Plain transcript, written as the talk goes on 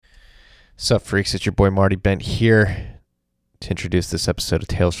Sup, freaks? It's your boy Marty Bent here to introduce this episode of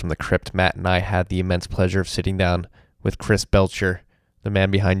Tales from the Crypt. Matt and I had the immense pleasure of sitting down with Chris Belcher, the man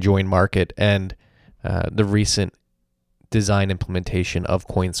behind Join Market, and the recent design implementation of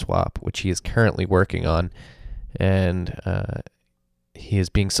CoinSwap, which he is currently working on. And he is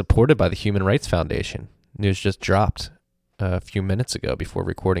being supported by the Human Rights Foundation. News just dropped a few minutes ago before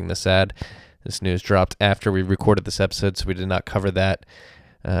recording this ad. This news dropped after we recorded this episode, so we did not cover that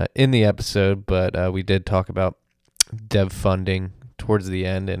in the episode, but we did talk about dev funding towards the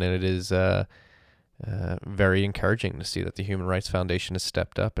end, and it is very encouraging to see that the Human Rights Foundation has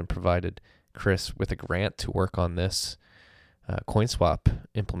stepped up and provided Chris with a grant to work on this CoinSwap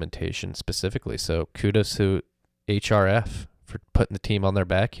implementation specifically. So kudos to HRF for putting the team on their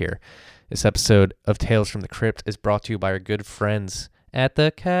back here. This episode of Tales from the Crypt is brought to you by our good friends at the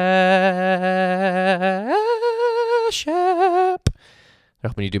Cash App. They're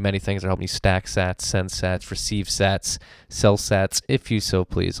helping you do many things. They're helping you stack sats, send sats, receive sats, sell sats, if you so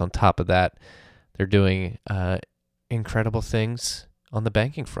please. On top of that, they're doing incredible things on the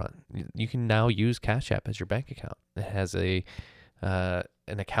banking front. You can now use Cash App as your bank account. It has an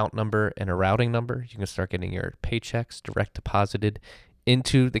account number and a routing number. You can start getting your paychecks direct deposited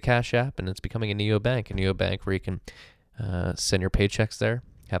into the Cash App, and it's becoming a neobank where you can send your paychecks there,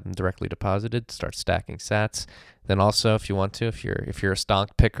 have them directly deposited, start stacking sats. Then also, if you want to, if you're a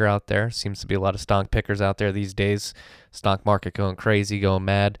stonk picker out there, seems to be a lot of stonk pickers out there these days. Stock market going crazy, going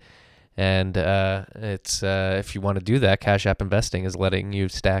mad, and it's if you want to do that, Cash App Investing is letting you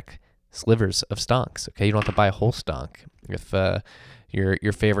stack slivers of stonks. Okay, you don't have to buy a whole stonk. If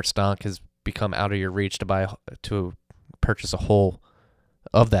your favorite stonk has become out of your reach to purchase a whole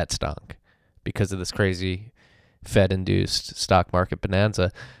of that stonk because of this crazy Fed-induced stock market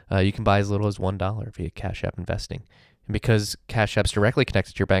bonanza, you can buy as little as $1 via Cash App Investing. And because Cash App's directly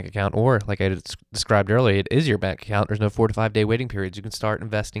connected to your bank account, or like I described earlier, it is your bank account, there's no 4 to 5 day waiting periods. You can start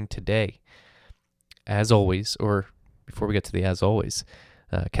investing today. As always, or before we get to the as always,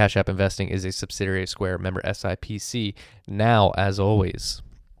 Cash App Investing is a subsidiary of Square, member SIPC. Now, as always,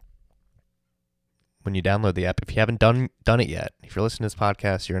 when you download the app, if you haven't done it yet, if you're listening to this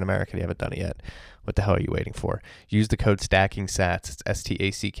podcast, you're in America, you haven't done it yet, what the hell are you waiting for? Use the code STACKINGSATS. It's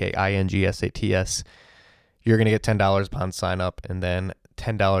STACKINGSATS. You're going to get $10 upon sign up, and then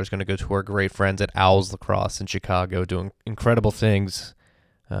 $10 is going to go to our great friends at Owls Lacrosse in Chicago, doing incredible things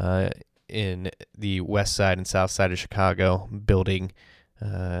in the west side and south side of Chicago, building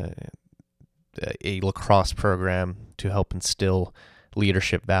a lacrosse program to help instill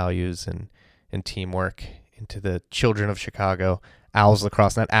leadership values and teamwork into the children of Chicago. Owls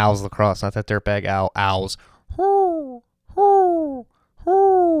Lacrosse, not Owls Lacrosse, not that dirtbag owl. Owls.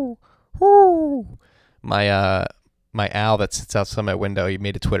 My owl that sits outside my window, he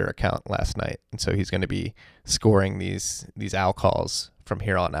made a Twitter account last night, and so he's going to be scoring these owl calls from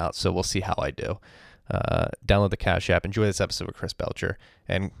here on out. So we'll see how I do. Download the Cash App. Enjoy this episode with Chris Belcher,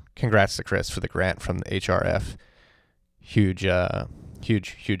 and congrats to Chris for the grant from the HRF. Huge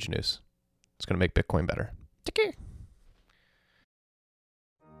news. It's going to make Bitcoin better. Take care.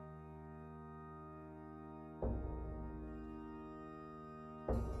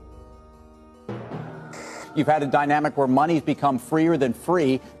 You've had a dynamic where money's become freer than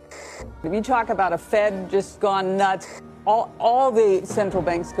free. If you talk about a Fed just gone nuts, all the central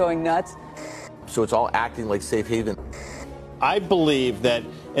banks going nuts. So it's all acting like safe haven. I believe that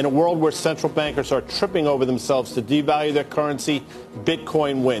in a world where central bankers are tripping over themselves to devalue their currency,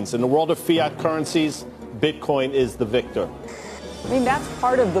 Bitcoin wins. In the world of fiat currencies, Bitcoin is the victor. I mean, that's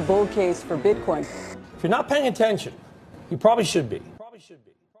part of the bull case for Bitcoin. If you're not paying attention, you probably should be.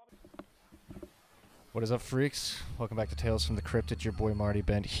 What is up, freaks? Welcome back to Tales from the Crypt. It's your boy Marty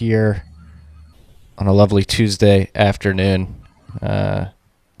Bent here on a lovely Tuesday afternoon.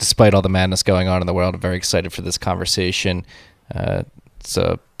 Despite all the madness going on in the world, I'm very excited for this conversation. It's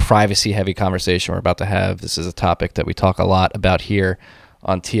a privacy-heavy conversation we're about to have. This is a topic that we talk a lot about here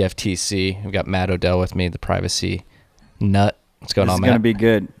on TFTC. We've got Matt Odell with me, the privacy nut. What's going on, Matt? It's going to be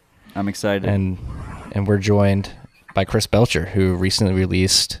good. I'm excited. And we're joined by Chris Belcher, who recently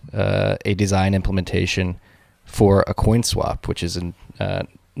released a design implementation for a CoinSwap, which is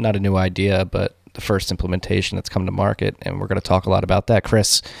not a new idea, but the first implementation that's come to market, and we're going to talk a lot about that.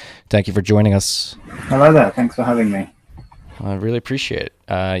 Chris, thank you for joining us. Hello there. Thanks for having me. I really appreciate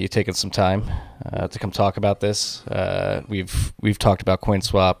it. You taking some time to come talk about this. We've talked about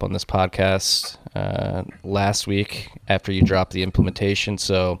CoinSwap on this podcast last week after you dropped the implementation,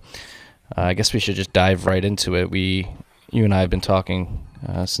 so I guess we should just dive right into it. You and I have been talking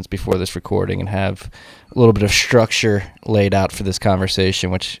since before this recording and have a little bit of structure laid out for this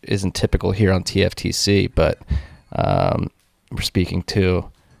conversation, which isn't typical here on TFTC, but we're speaking to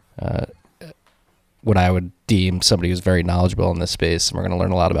what I would deem somebody who's very knowledgeable in this space, and we're going to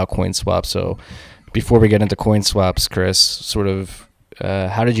learn a lot about CoinSwap. So before we get into CoinSwaps, Chris, sort of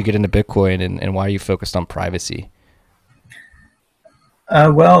how did you get into Bitcoin, and why are you focused on privacy?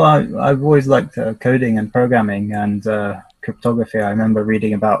 Well, I've always liked coding and programming and cryptography. I remember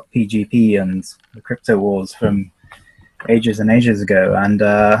reading about PGP and the crypto wars from ages and ages ago. And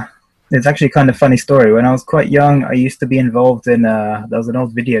it's actually kind of funny story. When I was quite young, I used to be involved in, there was an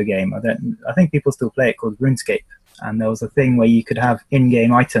old video game. I think people still play it, called RuneScape. And there was a thing where you could have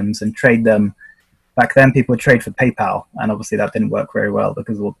in-game items and trade them. Back then, people would trade for PayPal. And obviously that didn't work very well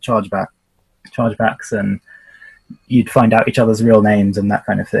because of all the chargebacks, and you'd find out each other's real names and that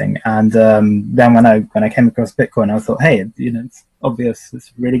kind of thing. And then when I came across Bitcoin, I thought, hey, it's obvious,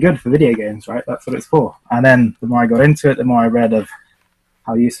 it's really good for video games, right? That's what it's for. And then the more I got into it, the more I read of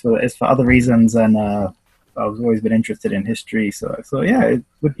how useful it is for other reasons. And I've always been interested in history, so I thought, yeah, it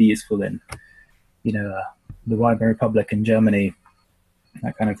would be useful in, the Weimar Republic in Germany,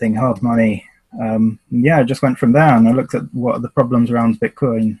 that kind of thing, hard money. I just went from there, and I looked at what are the problems around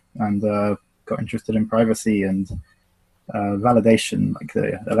Bitcoin, and got interested in privacy and validation. Like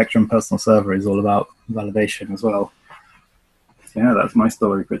the Electrum personal server is all about validation as well. So yeah, that's my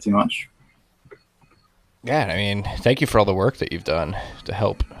story pretty much. Yeah, I mean, thank you for all the work that you've done to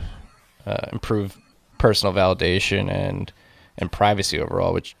help improve personal validation and privacy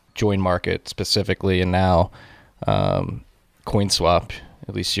overall, which Join Market specifically, and now CoinSwap,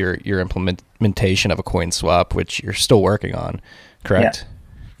 at least your implementation of a CoinSwap, which you're still working on, correct?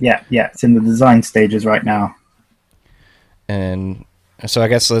 Yeah, it's in the design stages right now. And so I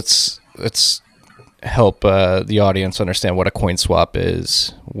guess let's help the audience understand what a CoinSwap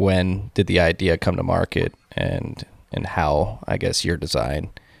is. When did the idea come to market, and how, I guess, your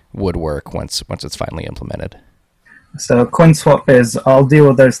design would work once it's finally implemented? So CoinSwap is, I'll deal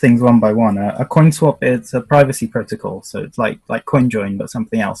with those things one by one. A CoinSwap is a privacy protocol, so it's like CoinJoin but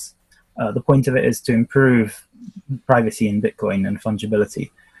something else. The point of it is to improve privacy in Bitcoin and fungibility.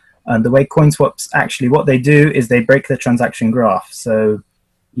 And the way CoinSwaps actually, what they do is they break the transaction graph. So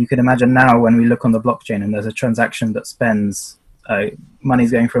you can imagine now when we look on the blockchain and there's a transaction that spends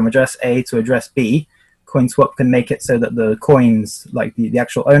money's going from address A to address B, CoinSwap can make it so that the coins, like the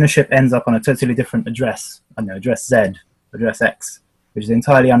actual ownership, ends up on a totally different address. I know, address Z, address X, which is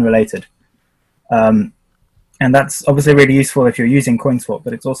entirely unrelated. And that's obviously really useful if you're using CoinSwap,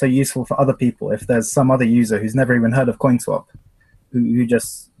 but it's also useful for other people. If there's some other user who's never even heard of CoinSwap, who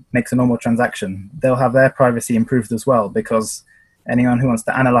just makes a normal transaction, they'll have their privacy improved as well, because anyone who wants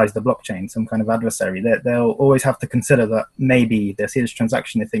to analyze the blockchain, some kind of adversary, they'll always have to consider that maybe they see this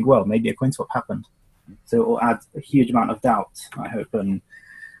transaction, they think, well, maybe a CoinSwap happened. So it will add a huge amount of doubt, I hope, and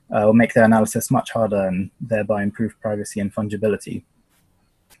will make their analysis much harder and thereby improve privacy and fungibility.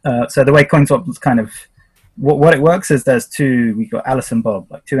 So the way CoinSwap is kind of, what it works is we've got Alice and Bob,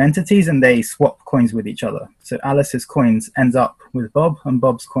 like two entities, and they swap coins with each other. So Alice's coins ends up with Bob, and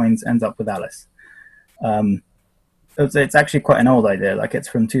Bob's coins ends up with Alice. It's actually quite an old idea, like it's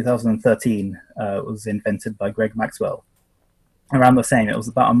from 2013. It was invented by Greg Maxwell. Around the same, it was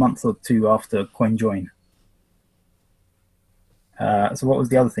about a month or two after CoinJoin. So what was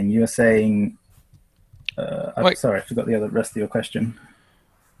the other thing? You were saying, sorry, I forgot the rest of your question.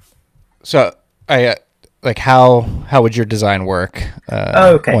 So I how would your design work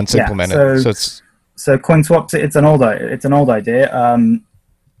once implemented? So CoinSwap, it's an old idea,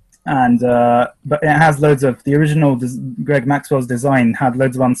 but it has loads of, the original Greg Maxwell's design had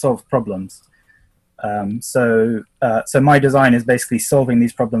loads of unsolved problems. So my design is basically solving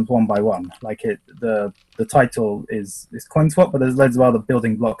these problems one by one. Like the title is CoinSwap, but there's loads of other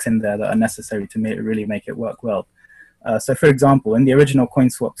building blocks in there that are necessary to really make it work well. So for example, in the original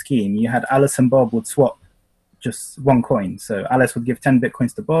CoinSwap scheme, you had Alice and Bob would swap just one coin. So Alice would give 10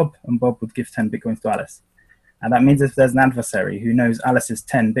 Bitcoins to Bob, and Bob would give 10 Bitcoins to Alice. And that means if there's an adversary who knows Alice's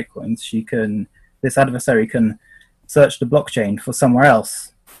 10 Bitcoins, this adversary can search the blockchain for somewhere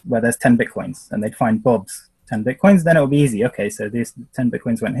else where there's 10 Bitcoins, and they'd find Bob's 10 Bitcoins, then it will be easy. Okay, so these 10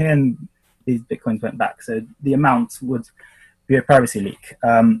 Bitcoins went here, and these Bitcoins went back. So the amount would be a privacy leak.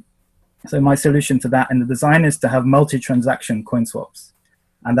 So my solution to that in the design is to have multi-transaction coin swaps.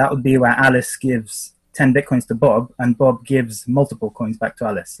 And that would be where Alice gives 10 Bitcoins to Bob, and Bob gives multiple coins back to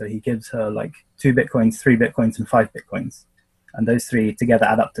Alice. So he gives her like 2 Bitcoins, 3 Bitcoins, and 5 Bitcoins. And those three together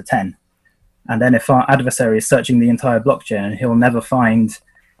add up to 10. And then if our adversary is searching the entire blockchain, he'll never find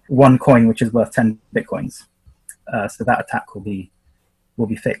one coin which is worth 10 Bitcoins. So that attack will will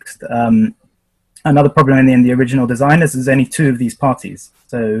be fixed. Another problem in the original design is there's only two of these parties.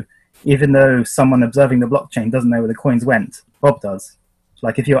 So even though someone observing the blockchain doesn't know where the coins went, Bob does.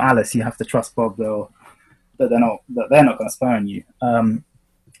 Like if you're Alice, you have to trust Bob that they're not going to spy on you.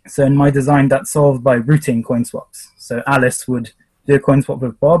 So in my design, that's solved by routing coin swaps. So Alice would do a coin swap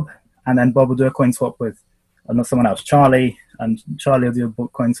with Bob, and then Bob will do a coin swap with someone else, Charlie, and Charlie will do a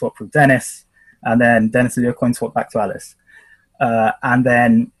coin swap with Dennis, and then Dennis will do a coin swap back to Alice. And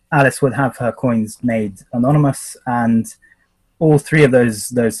then Alice would have her coins made anonymous, and all three of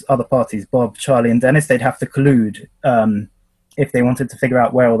those other parties, Bob, Charlie, and Dennis, they'd have to collude if they wanted to figure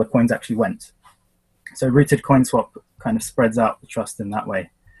out where all the coins actually went. So rooted coin swap kind of spreads out the trust in that way.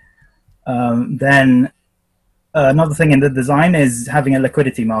 Then another thing in the design is having a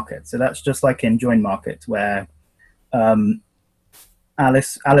liquidity market. So that's just like in join market, where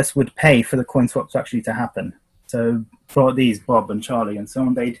Alice would pay for the coin swaps actually to happen. So for these, Bob and Charlie and so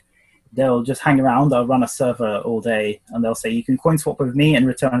on, they'll just hang around. They'll run a server all day, and they'll say, you can coin swap with me in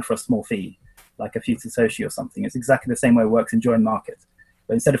return for a small fee, like a few Satoshi or something. It's exactly the same way it works in join market.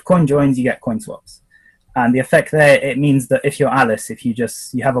 But instead of coin joins, you get coin swaps. And the effect there, it means that if you're Alice, if you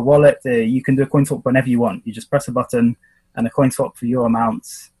have a wallet, you can do a coin swap whenever you want. You just press a button, and a coin swap for your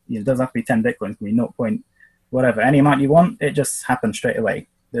amounts, it doesn't have to be 10 Bitcoins, it can be 0. Whatever, any amount you want, it just happens straight away.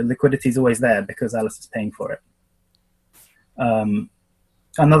 The liquidity is always there because Alice is paying for it.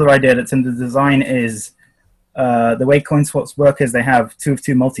 Another idea that's in the design is the way coin swaps work is they have 2 of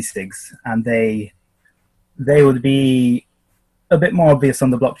 2 multisigs, and they would be a bit more obvious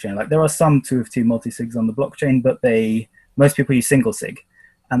on the blockchain. Like there are some 2 of 2 multisigs on the blockchain, but most people use single sig.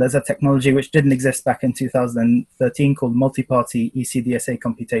 And there's a technology which didn't exist back in 2013 called multi-party ECDSA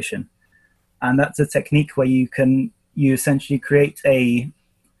computation. And that's a technique where you essentially create a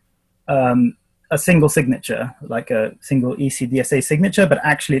single signature, like a single ECDSA signature, but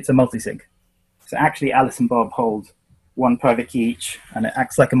actually it's a multisig. So actually Alice and Bob hold one private key each, and it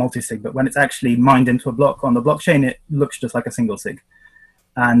acts like a multisig, but when it's actually mined into a block on the blockchain, it looks just like a single sig.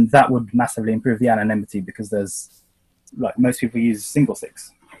 And that would massively improve the anonymity because there's, like, most people use single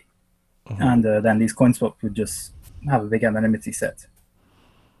sigs. Mm-hmm. And then these coin swaps would just have a big anonymity set.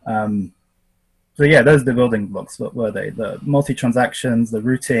 So yeah, those are the building blocks. What were they? The multi-transactions, the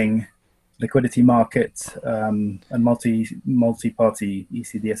routing, liquidity market, and multi-party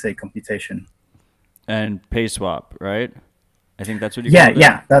ECDSA computation. And PaySwap, right? I think that's what you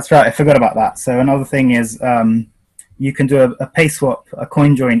Yeah, that's right. I forgot about that. So another thing is you can do a PaySwap, a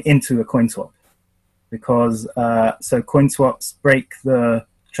coin join into a coin swap, because so coin swaps break the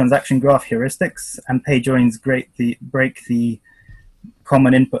transaction graph heuristics, and pay joins break the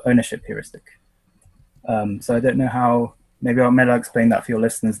common input ownership heuristic. So I don't know how. Maybe I'll explain that for your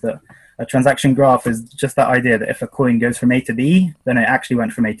listeners. That a transaction graph is just that idea that if a coin goes from A to B, then it actually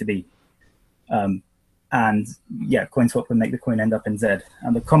went from A to B. And yeah, CoinSwap would make the coin end up in Z.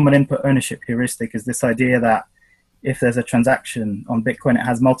 And the common input ownership heuristic is this idea that if there's a transaction on Bitcoin, it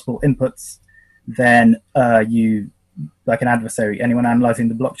has multiple inputs, then you, like an adversary, anyone analyzing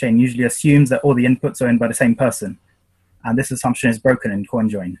the blockchain usually assumes that all the inputs are owned by the same person. And this assumption is broken in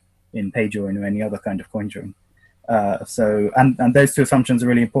CoinJoin, in PayJoin, or any other kind of CoinJoin. And those two assumptions are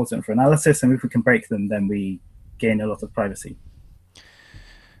really important for analysis, and if we can break them, then we gain a lot of privacy.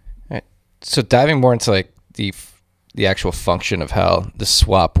 So diving more into like the actual function of how the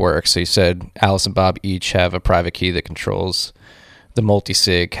swap works. So you said Alice and Bob each have a private key that controls the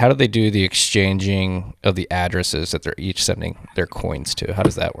multi-sig. How do they do the exchanging of the addresses that they're each sending their coins to? How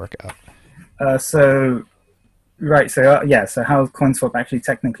does that work out? So how CoinSwap actually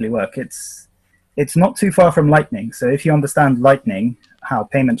technically work? It's not too far from Lightning. So if you understand Lightning, how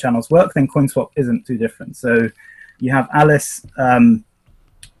payment channels work, then CoinSwap isn't too different. So you have Alice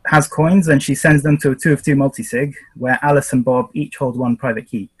has coins, and she sends them to a 2 of 2 multisig, where Alice and Bob each hold one private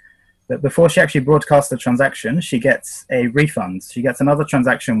key. But before she actually broadcasts the transaction, she gets a refund. She gets another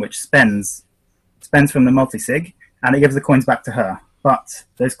transaction which spends from the multisig, and it gives the coins back to her. But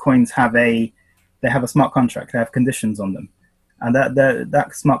those coins have a smart contract. They have conditions on them. And that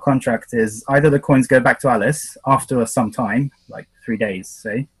smart contract is either the coins go back to Alice after some time, like 3 days,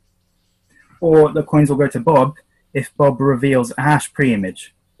 say, or the coins will go to Bob if Bob reveals a hash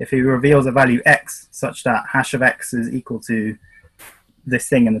pre-image. If he reveals a value X such that hash of X is equal to this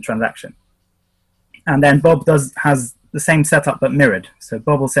thing in the transaction. And then Bob has the same setup but mirrored. So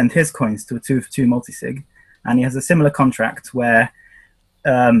Bob will send his coins to a 2 of 2 multisig, and he has a similar contract where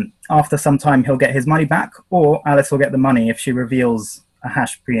after some time he'll get his money back, or Alice will get the money if she reveals a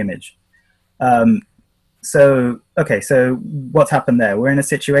hash pre-image. So what's happened there? We're in a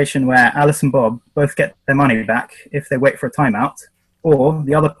situation where Alice and Bob both get their money back if they wait for a timeout, or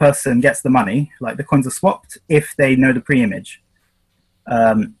the other person gets the money, like the coins are swapped if they know the pre-image.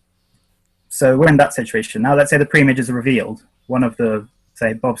 So we're in that situation. Now let's say the pre-image is revealed. One of the,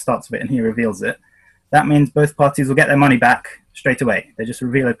 say Bob starts with it and he reveals it. That means both parties will get their money back straight away. They just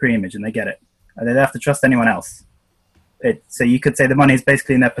reveal a pre-image and they get it. And they don't have to trust anyone else. So you could say the money is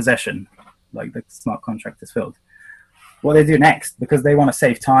basically in their possession, like the smart contract is filled. What they do next, because they want to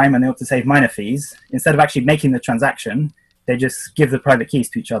save time and they want to save minor fees, instead of actually making the transaction, they just give the private keys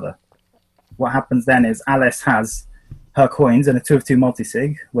to each other. What happens then is Alice has her coins in a 2 of 2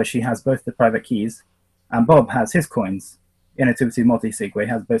 multisig, where she has both the private keys, and Bob has his coins in a 2 of 2 multisig, where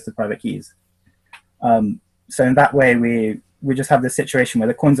he has both the private keys. So in that way, we just have this situation where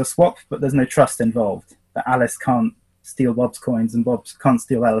the coins are swapped, but there's no trust involved. That Alice can't steal Bob's coins and Bob can't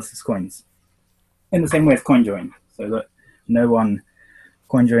steal Alice's coins. In the same way as CoinJoin. So that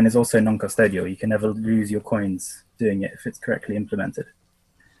CoinJoin is also non-custodial. You can never lose your coins doing it if it's correctly implemented.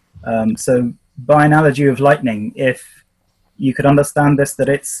 So by analogy of Lightning, if you could understand this, that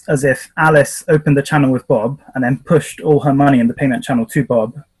it's as if Alice opened the channel with Bob and then pushed all her money in the payment channel to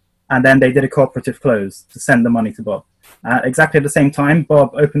Bob, and then they did a cooperative close to send the money to Bob. Exactly at the same time,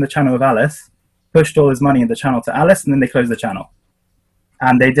 Bob opened the channel with Alice, pushed all his money in the channel to Alice, and then they closed the channel.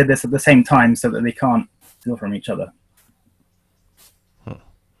 And they did this at the same time so that they can't steal from each other.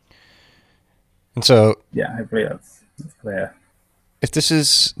 And so, yeah, hopefully that's clear. If this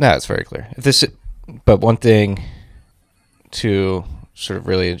is, no, it's very clear. But one thing to sort of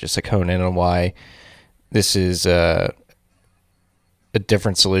really just like hone in on why this is a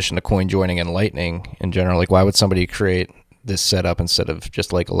different solution to coin joining and Lightning in general. Like, why would somebody create this setup instead of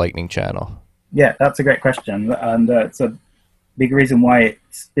just like a Lightning channel? Yeah, that's a great question, and it's a big reason why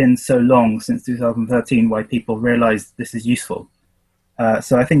it's been so long since 2013 why people realized this is useful.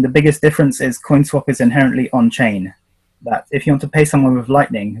 So I think the biggest difference is CoinSwap is inherently on-chain. That if you want to pay someone with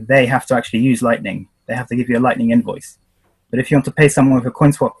Lightning, they have to actually use Lightning. They have to give you a Lightning invoice. But if you want to pay someone with a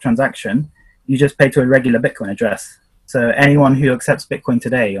CoinSwap transaction, you just pay to a regular Bitcoin address. So anyone who accepts Bitcoin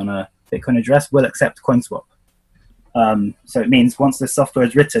today on a Bitcoin address will accept CoinSwap. So it means once this software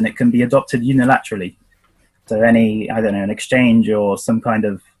is written, it can be adopted unilaterally. So an exchange or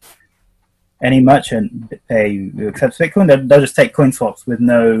any merchant who accepts Bitcoin, they'll just take CoinSwaps with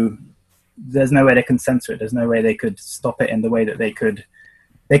there's no way they can censor it. There's no way they could stop it in the way that they could,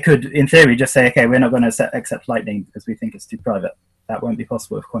 in theory, just say, okay, we're not going to accept Lightning because we think it's too private. That won't be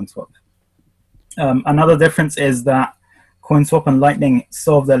possible with CoinSwap. Another difference is that CoinSwap and Lightning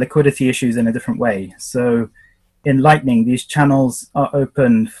solve their liquidity issues in a different way. So in Lightning, these channels are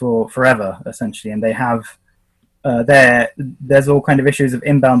open for forever, essentially, and they have there's all kind of issues of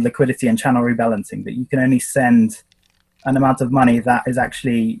inbound liquidity and channel rebalancing, that you can only send an amount of money that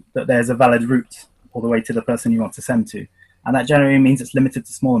there's a valid route all the way to the person you want to send to. And that generally means it's limited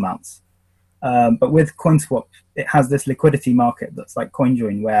to small amounts. But with CoinSwap, it has this liquidity market that's like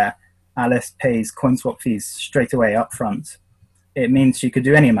CoinJoin, where Alice pays CoinSwap fees straight away up front. It means she could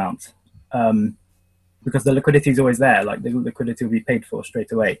do any amount because the liquidity is always there. Like the liquidity will be paid for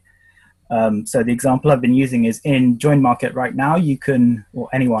straight away. So the example I've been using is in Join Market right now,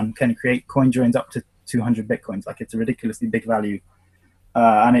 anyone can create coin joins up to 200 Bitcoins. Like it's a ridiculously big value.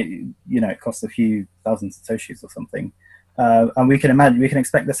 And it costs a few thousand Satoshis or something. And we can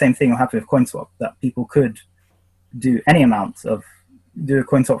expect the same thing will happen with CoinSwap, that people could do a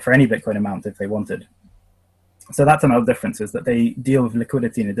CoinSwap for any Bitcoin amount if they wanted. So that's another difference, is that they deal with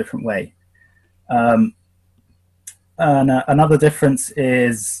liquidity in a different way. And another difference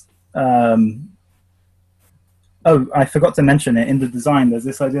is, I forgot to mention it in the design. There's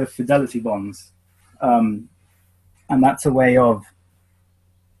this idea of fidelity bonds, and that's a way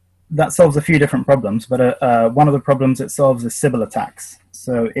that solves a few different problems. But one of the problems it solves is Sybil attacks.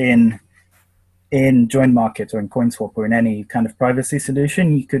 So in Join Market or in CoinSwap or in any kind of privacy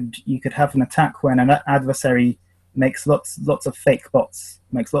solution, you could have an attack when an adversary makes lots of fake bots,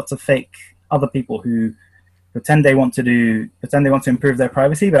 makes lots of fake other people who pretend they want to improve their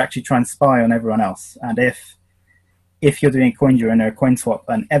privacy, but actually try and spy on everyone else. And if you're doing a CoinJoin or a CoinSwap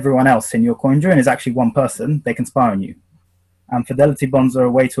and everyone else in your CoinJoin is actually one person, they can spy on you. And fidelity bonds are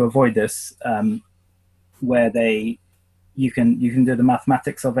a way to avoid this, where you can do the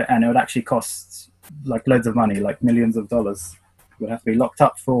mathematics of it, and it would actually cost like loads of money, like millions of dollars would have to be locked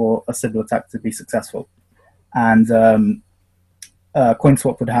up for a Sybil attack to be successful. And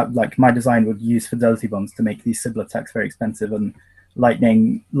CoinSwap would have, like, my design would use fidelity bonds to make these Sybil attacks very expensive. And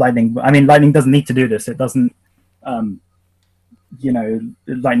Lightning doesn't need to do this. It doesn't,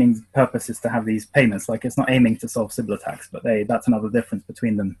 Lightning's purpose is to have these payments. Like, it's not aiming to solve Sybil attacks, but that's another difference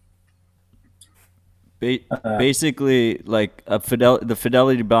between them. Basically, like the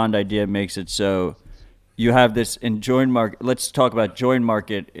Fidelity bond idea makes it so you have this in joint market. Let's talk about joint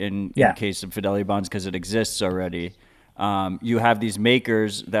market in case of Fidelity bonds because it exists already. You have these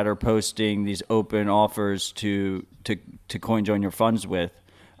makers that are posting these open offers to coin join your funds with.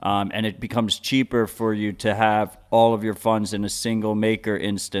 And it becomes cheaper for you to have all of your funds in a single maker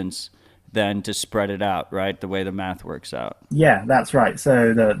instance than to spread it out, right? The way the math works out. Yeah, that's right.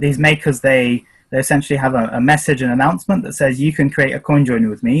 So these makers, they essentially have a message and announcement that says you can create a coin join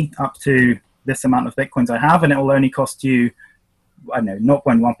with me up to this amount of Bitcoins I have, and it will only cost you, I don't know,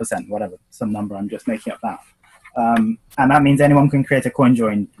 0.1%, whatever, some number. I'm just making up that. And that means anyone can create a coin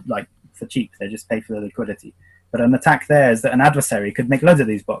join like for cheap. They just pay for the liquidity. But an attack there is that an adversary could make loads of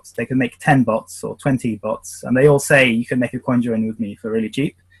these bots. They could make 10 bots or 20 bots, and they all say you can make a coin join with me for really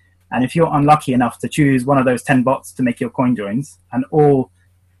cheap. And if you're unlucky enough to choose one of those 10 bots to make your coin joins, and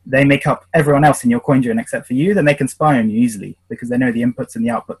they make up everyone else in your coin join except for you, then they can spy on you easily because they know the inputs and the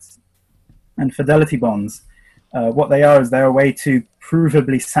outputs. And Fidelity bonds, what they are is they're a way to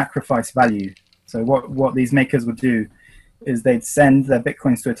provably sacrifice value. So what these makers would do is they'd send their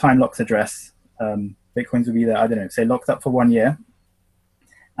Bitcoins to a time-locked address. Bitcoins would be there, I don't know, say locked up for 1 year.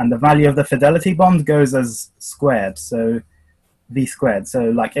 And the value of the Fidelity bond goes as squared, so V squared. So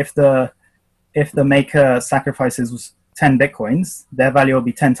like if the maker sacrifices 10 Bitcoins, their value will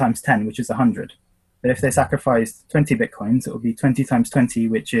be 10 times 10, which is 100. But if they sacrificed 20 Bitcoins, it will be 20 times 20,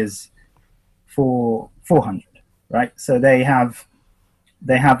 which is 400, right? So they have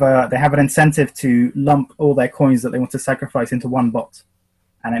an incentive to lump all their coins that they want to sacrifice into one bot.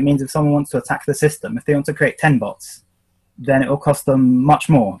 And it means if someone wants to attack the system, if they want to create 10 bots, then it will cost them much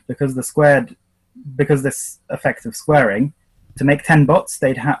more because this effect of squaring, to make 10 bots,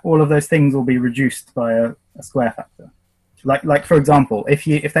 all of those things will be reduced by a square factor. Like for example,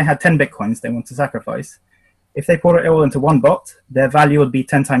 if they had 10 Bitcoins they want to sacrifice, if they put it all into one bot, their value would be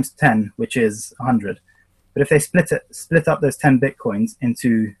 10 times 10, which is 100. But if they split up those 10 Bitcoins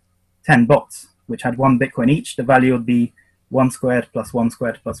into 10 bots, which had 1 Bitcoin each, the value would be 1 squared plus 1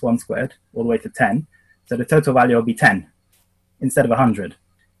 squared plus 1 squared, all the way to 10. So the total value will be 10 instead of 100,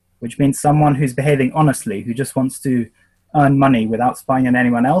 which means someone who's behaving honestly, who just wants to earn money without spying on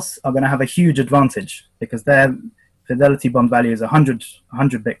anyone else, are going to have a huge advantage because their Fidelity bond value is 100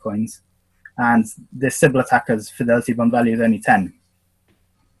 Bitcoins, and this Sybil attacker's Fidelity bond value is only 10.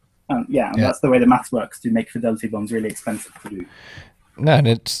 That's the way the maths works to make Fidelity bonds really expensive to do. No, and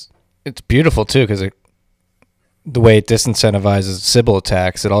it's beautiful too because the way it disincentivizes Sybil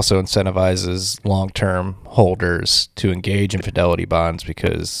attacks, it also incentivizes long-term holders to engage in Fidelity bonds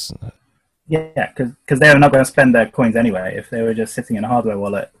because... Yeah, because they're not going to spend their coins anyway. If they were just sitting in a hardware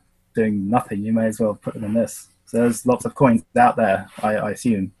wallet doing nothing, you may as well put them in this. So there's lots of coins out there, I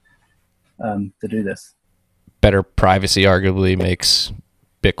assume, to do this. Better privacy arguably makes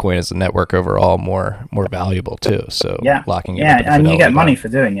Bitcoin as a network overall more valuable too. So locking it and you get money for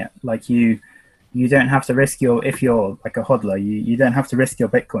doing it. Like you don't have to risk if you're like a hodler, you don't have to risk your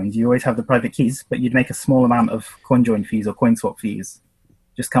Bitcoins. You always have the private keys, but you'd make a small amount of CoinJoin fees or CoinSwap fees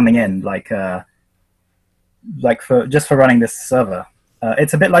just coming in, for running this server.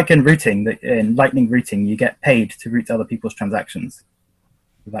 It's a bit like in routing. In Lightning routing, you get paid to route other people's transactions,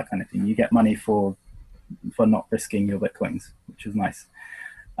 that kind of thing. You get money for not risking your Bitcoins, which is nice.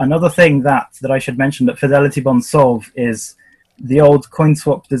 Another thing that I should mention that Fidelity bonds solve is the old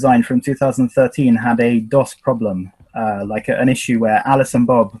CoinSwap design from 2013 had a DOS problem, an issue where Alice and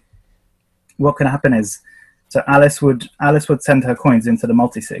Bob. What can happen is, so Alice would send her coins into the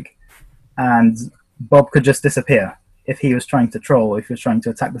multisig, and Bob could just disappear. If he was trying to troll, if he was trying to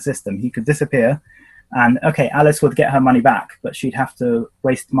attack the system, he could disappear. And Alice would get her money back, but she'd have to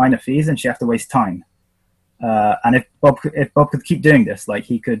waste miner fees and she'd have to waste time. And if Bob could keep doing this, like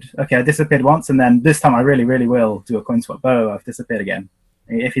he could, I disappeared once, and then this time I really, really will do a coin swap. Oh, I've disappeared again.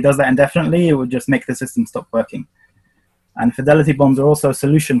 If he does that indefinitely, it would just make the system stop working. And Fidelity bonds are also a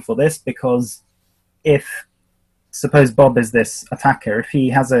solution for this because suppose Bob is this attacker, if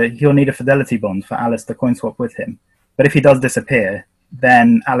he'll need a Fidelity bond for Alice to coin swap with him. But if he does disappear,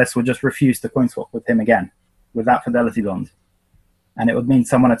 then Alice will just refuse to coin swap with him again with that Fidelity bond. And it would mean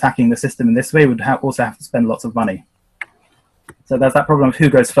someone attacking the system in this way would also have to spend lots of money. So there's that problem of who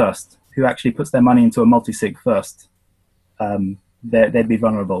goes first, who actually puts their money into a multisig first. They'd be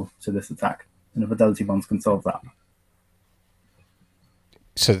vulnerable to this attack, and the Fidelity bonds can solve that.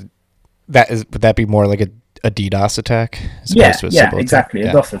 So would that be more like a DDoS attack? Exactly,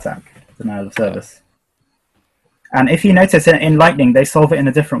 a DOS attack, denial of service. And if you notice in Lightning, they solve it in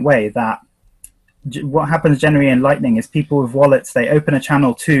a different way, that what happens generally in Lightning is people with wallets, they open a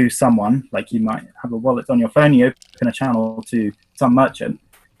channel to someone, like you might have a wallet on your phone, you open a channel to some merchant.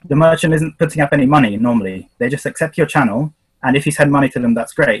 The merchant isn't putting up any money normally. They just accept your channel, and if you send money to them,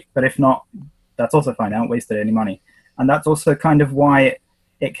 that's great. But if not, that's also fine. I haven't wasted any money. And that's also kind of why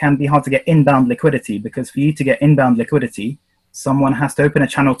it can be hard to get inbound liquidity, because for you to get inbound liquidity, someone has to open a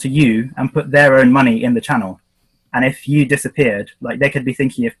channel to you and put their own money in the channel. And if you disappeared, like they could be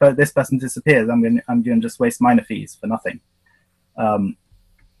thinking, if this person disappears, I'm going to just waste miner fees for nothing. So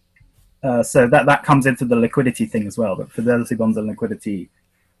that comes into the liquidity thing as well. But fidelity bonds and liquidity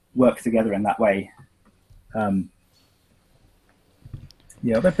work together in that way.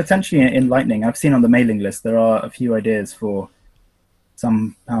 Yeah, but potentially in Lightning, I've seen on the mailing list there are a few ideas for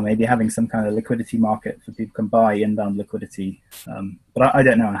maybe having some kind of liquidity market for people can buy inbound liquidity. But I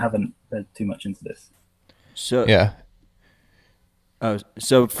don't know. I haven't read too much into this. So Yeah.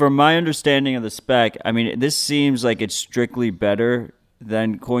 So from my understanding of the spec, I mean, this seems like it's strictly better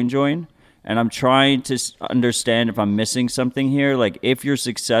than CoinJoin, and I'm trying to understand if I'm missing something here. Like, if you're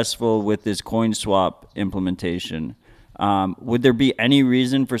successful with this CoinSwap implementation, would there be any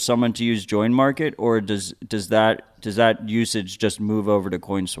reason for someone to use JoinMarket, or does that usage just move over to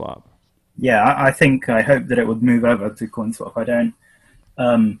CoinSwap? Yeah, I hope that it would move over to CoinSwap. I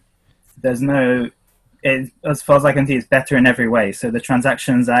don't. There's no. As far as I can see, it's better in every way. So the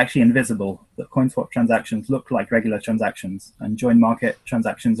transactions are actually invisible. The CoinSwap transactions look like regular transactions, and JoinMarket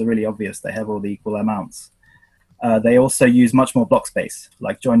transactions are really obvious. They have all the equal amounts. They also use much more block space.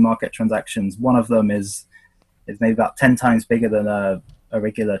 Like JoinMarket transactions, one of them is maybe about 10 times bigger than a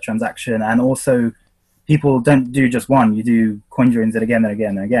regular transaction. And also, people don't do just one. You do CoinJoins it again and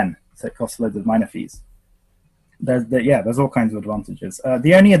again and again. So it costs loads of miner fees. There's all kinds of advantages.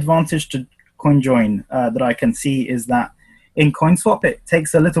 The only advantage to CoinJoin that I can see is that in CoinSwap it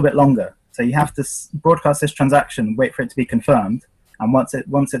takes a little bit longer. So you have to broadcast this transaction, wait for it to be confirmed, and once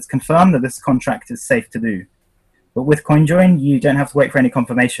it's confirmed that this contract is safe to do. But with CoinJoin, you don't have to wait for any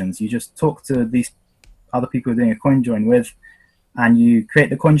confirmations. You just talk to these other people you're doing a CoinJoin with, and you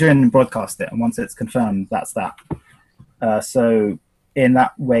create the CoinJoin and broadcast it. And once it's confirmed, that's that. So in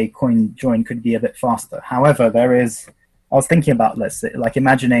that way, CoinJoin could be a bit faster. However, I was thinking about this, like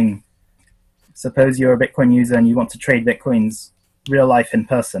imagining, suppose you're a Bitcoin user and you want to trade Bitcoins real life in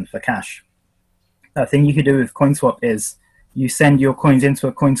person for cash. A thing you could do with CoinSwap is you send your coins into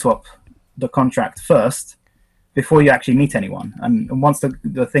a CoinSwap, the contract first, before you actually meet anyone. And once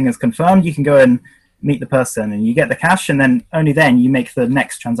the thing is confirmed, you can go and meet the person and you get the cash, and then only then you make the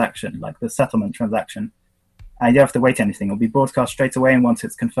next transaction, like the settlement transaction. And you don't have to wait anything. It'll be broadcast straight away, and once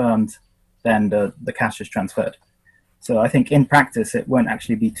it's confirmed, then the cash is transferred. So I think in practice, it won't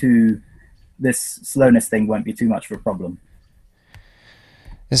actually be this slowness thing won't be too much of a problem.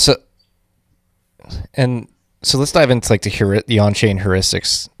 So let's dive into like the on-chain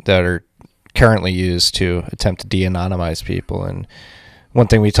heuristics that are currently used to attempt to de-anonymize people. And one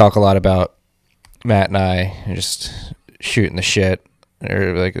thing we talk a lot about, Matt and I, are just shooting the shit,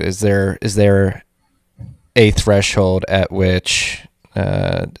 or like, is there a threshold at which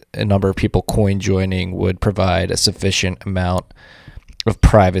a number of people coin joining would provide a sufficient amount of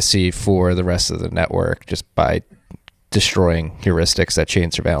privacy for the rest of the network just by destroying heuristics that chain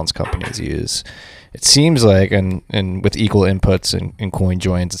surveillance companies use? It seems like, and with equal inputs and coin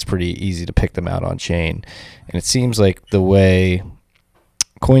joins, it's pretty easy to pick them out on chain. And it seems like the way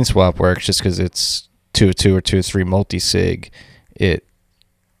CoinSwap works, just because it's 2-2 or 2-3 multi-sig, it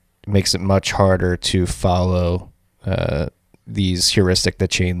makes it much harder to follow these heuristic that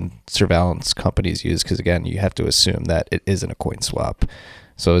chain surveillance companies use, because again, you have to assume that it isn't a CoinSwap.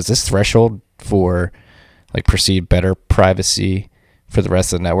 So is this threshold for like perceived better privacy for the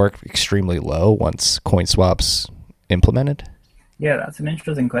rest of the network extremely low once CoinSwap's implemented? Yeah, that's an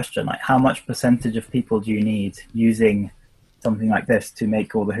interesting question. Like, how much percentage of people do you need using something like this to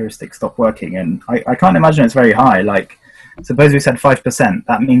make all the heuristics stop working? And I can't imagine it's very high. Like, suppose we said 5%,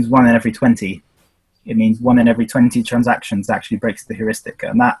 that means 1 in every 20. It means 1 in every 20 transactions actually breaks the heuristic,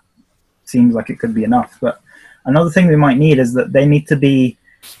 and that seems like it could be enough. But another thing we might need is that they need to be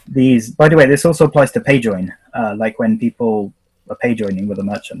these. By the way, this also applies to PayJoin. Like when people are PayJoining with a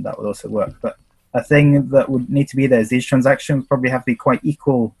merchant, that would also work. But a thing that would need to be there is these transactions probably have to be quite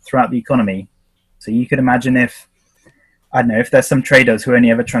equal throughout the economy. So you could imagine if there's some traders who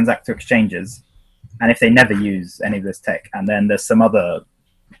only ever transact to exchanges, and if they never use any of this tech, and then there's some other,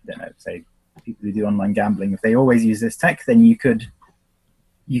 say, people who do online gambling, if they always use this tech, then you could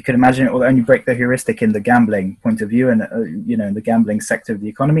imagine it will only break the heuristic in the gambling point of view, and in the gambling sector of the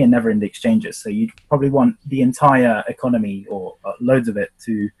economy, and never in the exchanges. So you'd probably want the entire economy, or loads of it,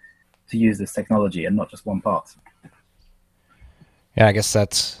 to to use this technology and not just one part. Yeah, I guess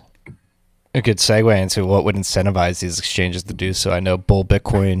that's a good segue into what would incentivize these exchanges to do so. I know Bull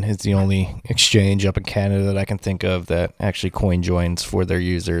Bitcoin is the only exchange up in Canada that I can think of that actually coin joins for their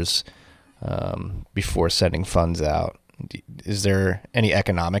users before sending funds out. Is there any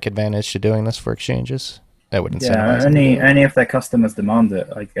economic advantage to doing this for exchanges that would incentivize? Yeah, only if their customers demand it,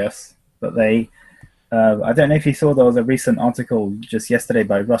 I guess. But they, I don't know if you saw, there was a recent article just yesterday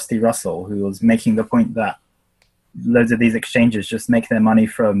by Rusty Russell who was making the point that loads of these exchanges just make their money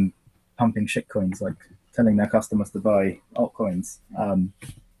from pumping shitcoins, like telling their customers to buy altcoins, and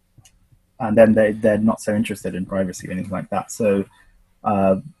then they're not so interested in privacy or anything like that. So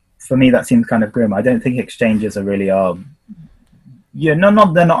for me, that seems kind of grim. I don't think exchanges are really our, they're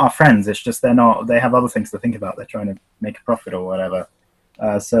not our friends. It's just they have other things to think about. They're trying to make a profit or whatever.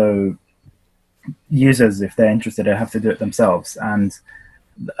 So users, if they're interested, they have to do it themselves, and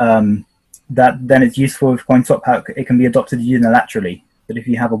that then it's useful with CoinSwap how it can be adopted unilaterally. That if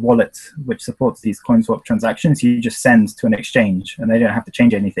you have a wallet which supports these CoinSwap transactions, you just send to an exchange, and they don't have to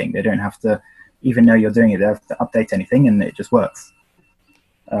change anything. They don't have to even know you're doing it. They have to update anything, and it just works.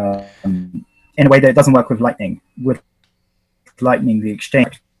 In a way that it doesn't work with Lightning. With Lightning, the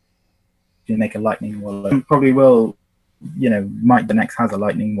exchange, you make a Lightning wallet. Probably will, the next has a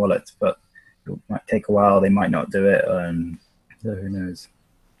Lightning wallet, but it might take a while. They might not do it. So who knows?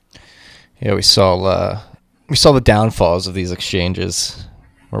 Yeah, we saw the downfalls of these exchanges,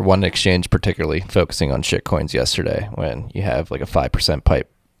 or one exchange particularly focusing on shitcoins yesterday, when you have like a 5%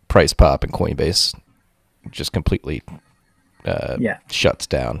 price pop and Coinbase just completely shuts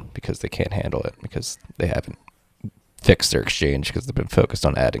down because they can't handle it, because they haven't fixed their exchange because they've been focused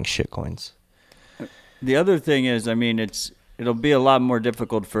on adding shitcoins. The other thing is, it'll be a lot more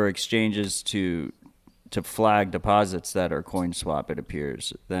difficult for exchanges to flag deposits that are CoinSwap, it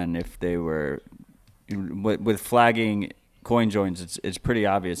appears, than if they were with flagging coin joins. It's pretty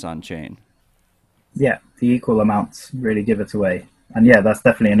obvious on chain. Yeah, the equal amounts really give it away, and yeah, that's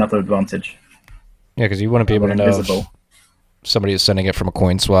definitely another advantage. Yeah, because you wouldn't be able to know if somebody is sending it from a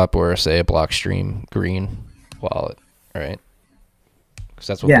CoinSwap or, say, a Blockstream Green wallet, right? Because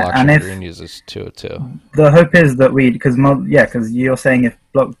that's what Blockstream Green uses too. The hope is that because you're saying if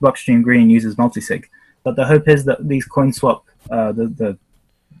Blockstream Green uses multisig, but the hope is that these CoinSwap, the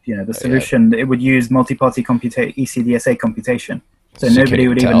solution, it would use multi-party ECDSA computation, so nobody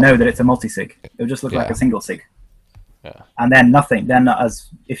would even know that it's a multisig. It would just look like a single sig. Yeah. And then nothing. Then, as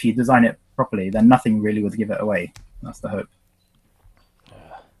if you design it properly, then nothing really would give it away. That's the hope.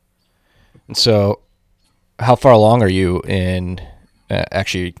 And so, how far along are you in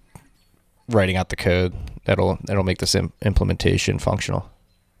actually writing out the code that'll make this implementation functional?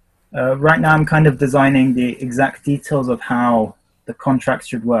 Right now, I'm kind of designing the exact details of how the contracts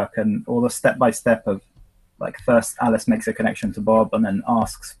should work, and all the step-by-step of, like, first Alice makes a connection to Bob and then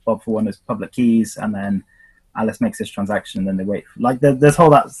asks Bob for one of his public keys, and then Alice makes this transaction, and then they wait. Like, there's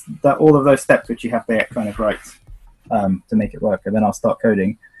all of those steps which you have to kind of write to make it work, and then I'll start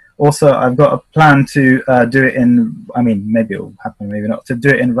coding. Also, I've got a plan to do it in, maybe it'll happen, maybe not, to do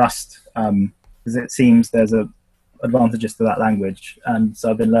it in Rust, because it seems there's advantages to that language, and so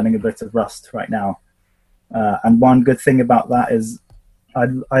I've been learning a bit of Rust right now. And one good thing about that is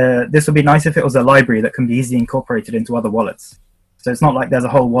this would be nice if it was a library that can be easily incorporated into other wallets. So it's not like there's a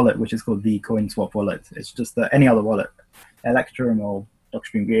whole wallet which is called the CoinSwap wallet. It's just that any other wallet, Electrum or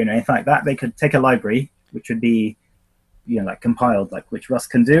Blockstream Green or anything like that, they could take a library which would be compiled, like which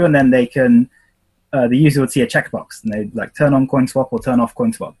Rust can do, and then they can the user would see a checkbox, and they turn on CoinSwap or turn off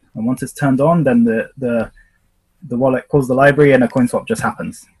CoinSwap. And once it's turned on, then the wallet calls the library, and a CoinSwap just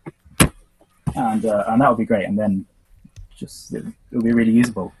happens. And that would be great. And then it'll be really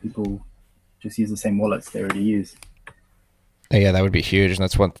usable. People just use the same wallets they already use. Yeah, that would be huge, and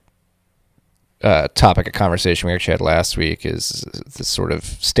that's one topic of conversation we actually had last week, is the sort of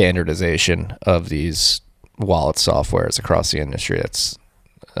standardization of these wallet softwares across the industry. That's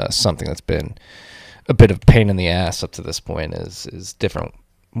something that's been a bit of a pain in the ass up to this point, is different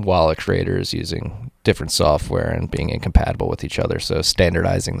wallet creators using different software and being incompatible with each other. So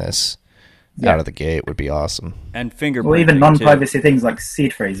standardizing this out of the gate would be awesome. And fingerprinting, or even non-privacy things like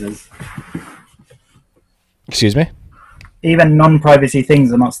seed phrases. Excuse me? Even non-privacy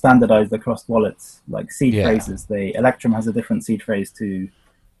things are not standardized across wallets, like seed phrases. Electrum has a different seed phrase to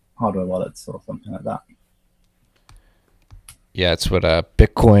hardware wallets or something like that. Yeah, it's what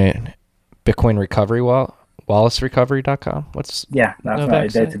Bitcoin recovery WallaceRecovery.com. That's right,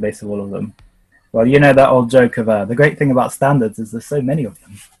 a database of all of them. Well, that old joke of the great thing about standards is there's so many of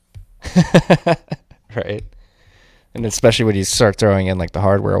them. Right. And especially when you start throwing in like the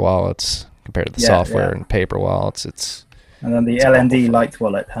hardware wallets compared to the software and paper wallets, it's. And then the LND Lite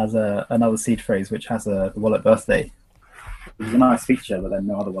wallet has another seed phrase which has the wallet birthday. It's a nice feature, but then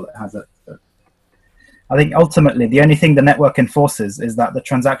no other wallet has it. So I think ultimately the only thing the network enforces is that the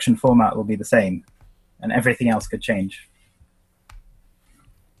transaction format will be the same, and everything else could change.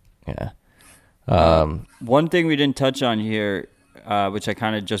 Yeah. One thing we didn't touch on here, which I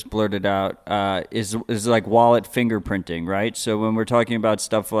kind of just blurted out, is like wallet fingerprinting, right? So when we're talking about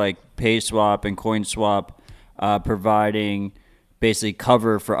stuff like PaySwap and CoinSwap providing basically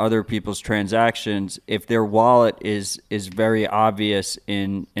cover for other people's transactions, if their wallet is very obvious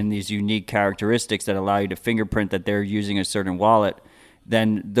in these unique characteristics that allow you to fingerprint that they're using a certain wallet,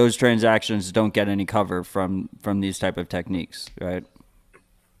 then those transactions don't get any cover from these type of techniques, right?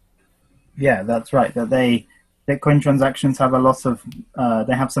 Yeah, that's right. That Bitcoin transactions have a lot of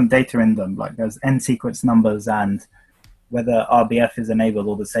they have some data in them, like there's end sequence numbers and whether RBF is enabled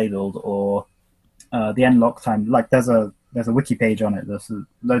or disabled, or the end lock time. Like there's a wiki page on it. There's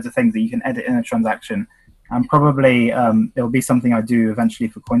loads of things that you can edit in a transaction, and probably it'll be something I do eventually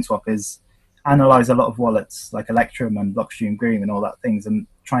for CoinSwap is analyze a lot of wallets like Electrum and Blockstream Green and all that things, and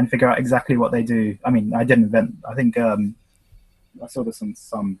try and figure out exactly what they do. I mean, I didn't invent. I think I saw this on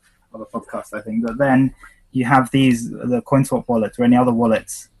some other podcast, I think. But then you have the CoinSwap wallet or any other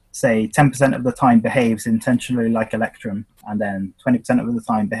wallets, say 10% of the time behaves intentionally like Electrum, and then 20% of the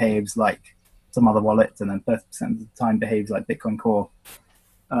time behaves like some other wallet, and then 30% of the time behaves like Bitcoin Core.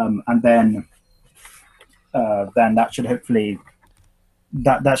 And then that should hopefully,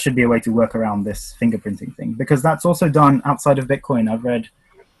 that should be a way to work around this fingerprinting thing, because that's also done outside of Bitcoin. I've read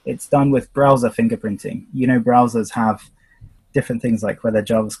it's done with browser fingerprinting. You know, browsers have different things like whether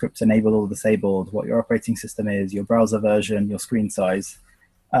JavaScript's enabled or disabled, what your operating system is, your browser version, your screen size.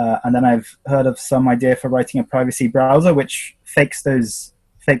 And then I've heard of some idea for writing a privacy browser which fakes those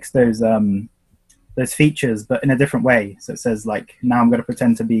features, but in a different way. So it says like, now I'm going to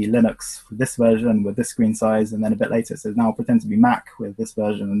pretend to be Linux for this version with this screen size, and then a bit later it says, now I'll pretend to be Mac with this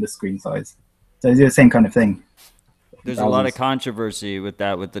version and this screen size. So it's the same kind of thing. There's a lot of controversy with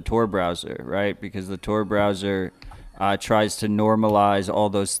that with the Tor browser, right? Because the Tor browser tries to normalize all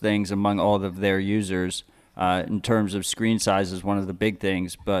those things among all of their users. In terms of screen size is one of the big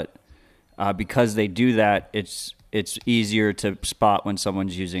things, but because they do that, it's easier to spot when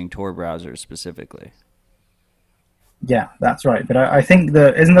someone's using Tor browser specifically. Yeah, that's right. But I think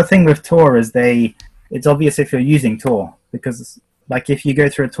isn't the thing with Tor is it's obvious if you're using Tor, because like if you go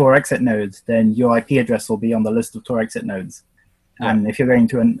through a Tor exit node, then your IP address will be on the list of Tor exit nodes. Yeah. And if you're going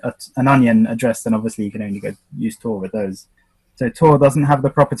to an Onion address, then obviously you can only use Tor with those. So Tor doesn't have the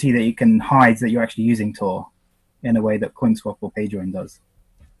property that you can hide that you're actually using Tor in a way that CoinSwap or PayJoin does.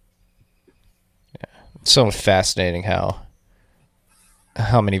 Yeah. It's so fascinating how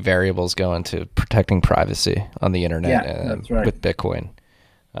many variables go into protecting privacy on the internet that's right. with Bitcoin.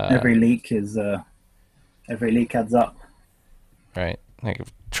 Every leak adds up. Right. Like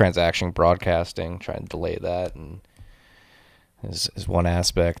transaction broadcasting, trying to delay that, and is one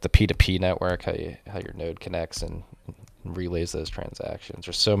aspect. The P2P network, how your node connects and relays those transactions.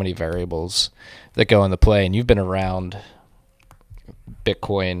 There's so many variables that go into play, and you've been around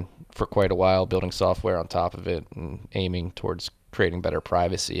Bitcoin for quite a while, building software on top of it and aiming towards creating better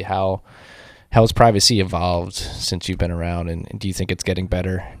privacy. How has privacy evolved since you've been around, and do you think it's getting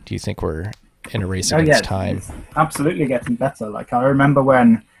better? Do you think we're in a race against time? It's absolutely getting better. Like I remember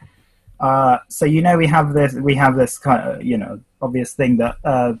when so we have this kind of obvious thing that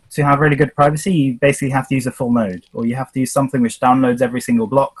to have really good privacy, you basically have to use a full node, or you have to use something which downloads every single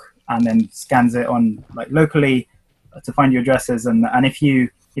block and then scans it on like locally to find your addresses. And if you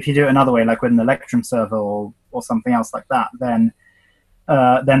do it another way, like with an Electrum server or something else like that, then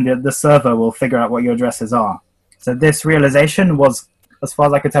the server will figure out what your addresses are. So this realization was, as far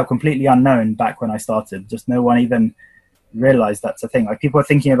as I could tell, completely unknown back when I started. Just no one even realized that's a thing. Like people were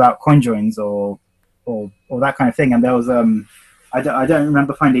thinking about coin joins or that kind of thing, and there was I don't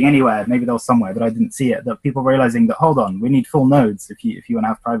remember finding anywhere, maybe there was somewhere, but I didn't see it, that people realizing that, hold on, we need full nodes if you want to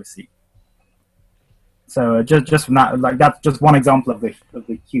have privacy. So just from that, like that's just one example of the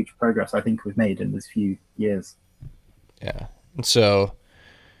huge progress I think we've made in this few years. Yeah. And so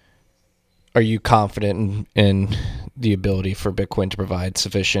are you confident in the ability for Bitcoin to provide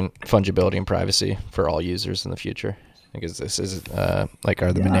sufficient fungibility and privacy for all users in the future? Because this is like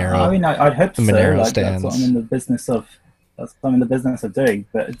are the Monero. I mean, I'd hope so. Monero like, stands. That's what I'm in the business of. That's what I'm in the business of doing.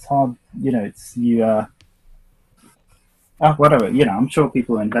 But it's hard. Whatever. I'm sure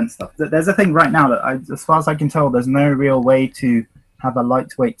people invent stuff. There's a thing right now that, as far as I can tell, there's no real way to have a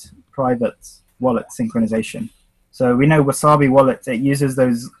lightweight private wallet synchronization. So we know Wasabi Wallet, it uses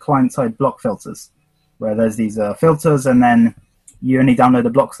those client-side block filters, where there's these filters, and then you only download the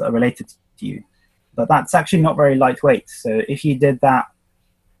blocks that are related to you. But that's actually not very lightweight. So if you did that,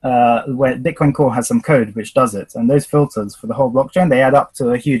 where Bitcoin Core has some code which does it, and those filters for the whole blockchain, they add up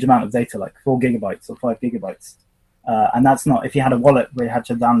to a huge amount of data, like 4 gigabytes or 5 gigabytes. And that's not, if you had a wallet where you had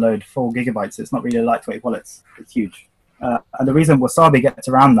to download 4 gigabytes, it's not really a lightweight wallet. It's huge. And the reason Wasabi gets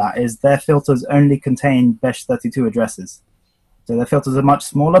around that is their filters only contain Bech32 addresses. So their filters are much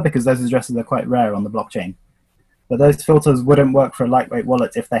smaller because those addresses are quite rare on the blockchain. But those filters wouldn't work for a lightweight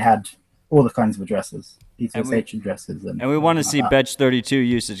wallet if they had all the kinds of addresses, ETSH addresses. And we want to see Bech32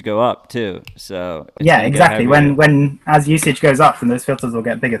 usage go up too. So yeah, exactly. When as usage goes up, then those filters will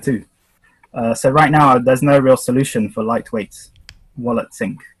get bigger too. So right now, there's no real solution for lightweight wallet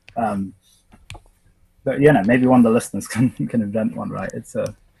sync. But maybe one of the listeners can invent one, right? It's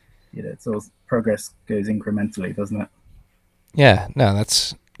it's all progress goes incrementally, doesn't it? Yeah, no,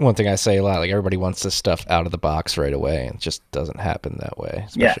 that's one thing I say a lot. Like, everybody wants this stuff out of the box right away, and it just doesn't happen that way,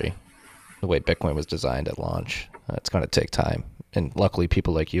 especially the way Bitcoin was designed at launch. It's going to take time, and luckily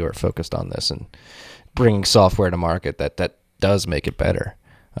people like you are focused on this and bringing software to market that does make it better.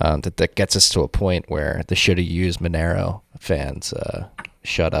 That gets us to a point where the shoulda used Monero fans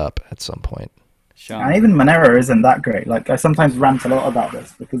shut up at some point. And even Monero isn't that great. Like, I sometimes rant a lot about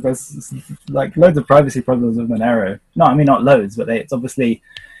this because there's like loads of privacy problems with Monero. No, I mean not loads, but it's obviously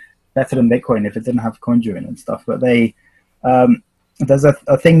better than Bitcoin if it didn't have CoinJoin and stuff. But there's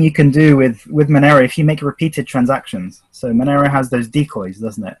a thing you can do with Monero if you make repeated transactions. So Monero has those decoys,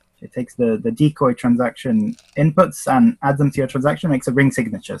 doesn't it? It takes the decoy transaction inputs and adds them to your transaction, makes a ring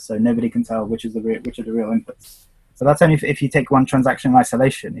signature, so nobody can tell which are the real inputs. So that's only if you take one transaction in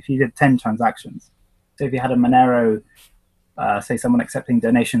isolation. If you did 10 transactions, so if you had a Monero, say someone accepting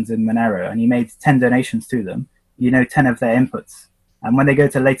donations in Monero, and you made 10 donations to them, 10 of their inputs. And when they go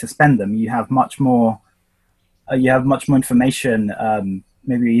to later spend them, you have much more information.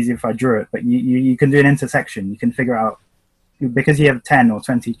 Maybe easier if I drew it, but you can do an intersection. You can figure out, because you have 10 or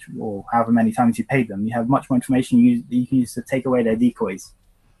 20 or however many times you paid them, you have much more information you can use to take away their decoys.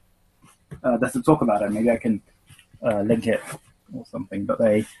 That's to talk about it. Maybe I can link it or something. But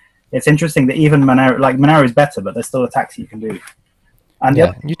it's interesting that even Monero is better, but there's still attacks you can do. And the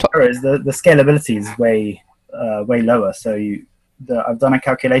other is the scalability is way lower. So I've done a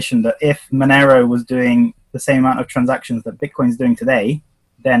calculation that if Monero was doing the same amount of transactions that Bitcoin's doing today,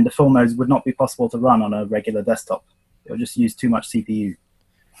 then the full nodes would not be possible to run on a regular desktop. It'll just use too much CPU.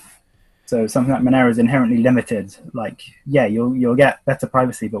 So something like Monero is inherently limited. Like, yeah, you'll get better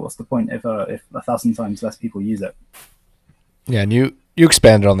privacy, but what's the point if 1,000 times less people use it? Yeah, and you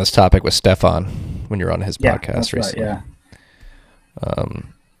expanded on this topic with Stefan when you were on his podcast recently. Right, yeah.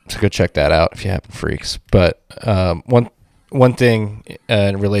 So go check that out if you happen, freaks. But one thing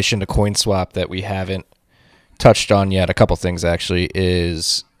in relation to CoinSwap that we haven't touched on yet, a couple things actually,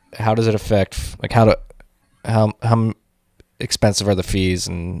 is how does it affect, like how expensive are the fees,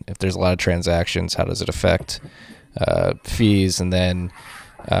 and if there's a lot of transactions, how does it affect fees? And then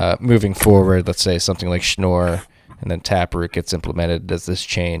moving forward, let's say something like Schnorr and then Taproot gets implemented, does this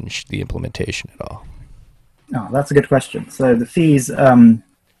change the implementation at all? Oh, that's a good question. So the fees,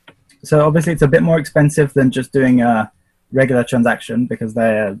 so obviously it's a bit more expensive than just doing a regular transaction because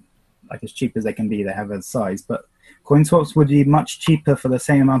they're like as cheap as they can be. They have a size, but CoinSwaps would be much cheaper for the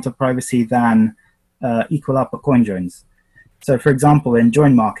same amount of privacy than equal output CoinJoins. So for example, in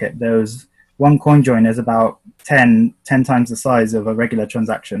Join Market, there's one CoinJoin is about 10 times the size of a regular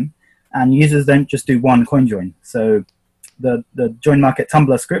transaction, and users don't just do one CoinJoin. So the Join Market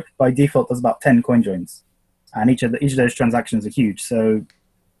Tumblr script by default does about 10 CoinJoins, and each of those transactions are huge. So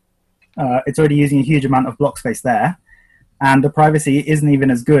it's already using a huge amount of block space there, and the privacy isn't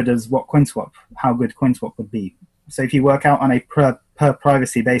even as good as how good CoinSwap would be. So if you work out on a per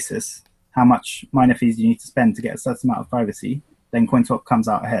privacy basis, how much miner fees you need to spend to get a certain amount of privacy, then CoinSwap comes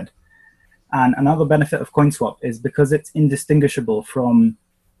out ahead. And another benefit of CoinSwap is because it's indistinguishable from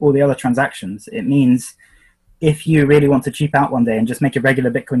all the other transactions. It means if you really want to cheap out one day and just make a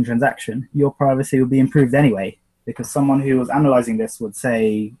regular Bitcoin transaction, your privacy will be improved anyway, because someone who was analyzing this would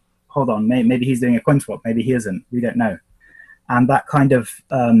say, hold on, maybe he's doing a CoinSwap, maybe he isn't, we don't know. And that kind of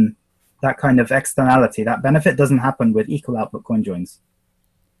externality, that benefit doesn't happen with equal output CoinJoins.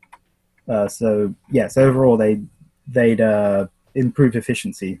 So overall they'd improve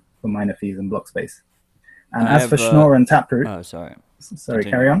efficiency for miner fees and block space. And as for Schnorr and Taproot, sorry, continue.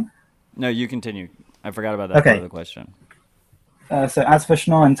 Carry on. No, you continue. I forgot about that part of the question. So as for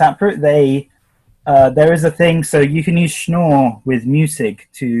Schnorr and Taproot, there is a thing. So you can use Schnorr with Musig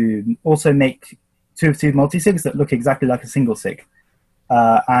to also make two multi-sigs that look exactly like a single sig.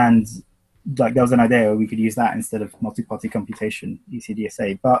 And like there was an idea where we could use that instead of multi-party computation,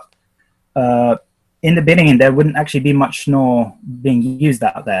 ECDSA. But in the beginning, there wouldn't actually be much Schnorr being used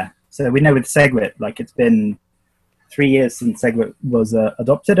out there. So we know with SegWit, like it's been 3 years since SegWit was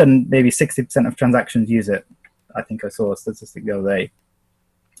adopted, and maybe 60% of transactions use it. I think I saw a statistic the other day.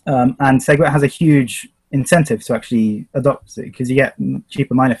 And SegWit has a huge incentive to actually adopt it because you get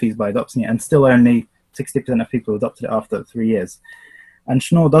cheaper miner fees by adopting it, and still only 60% of people adopted it after 3 years. And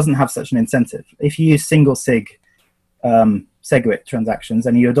Schnorr doesn't have such an incentive. If you use single sig SegWit transactions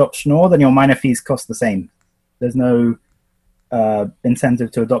and you adopt Schnorr, then your miner fees cost the same. There's no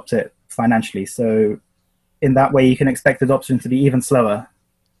incentive to adopt it financially. So in that way, you can expect adoption to be even slower.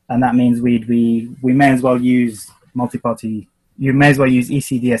 And that means we may as well use multi-party. You may as well use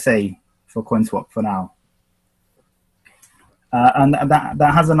ECDSA for CoinSwap for now. And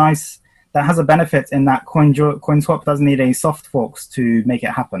that has a benefit in that CoinSwap doesn't need any soft forks to make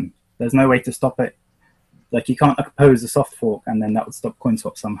it happen. There's no way to stop it. Like you can't oppose a soft fork and then that would stop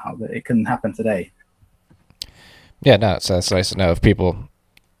CoinSwap somehow. But it couldn't happen today. Yeah, no, so that's nice to know. If people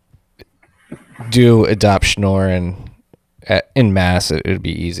do adopt Schnorr in mass, it would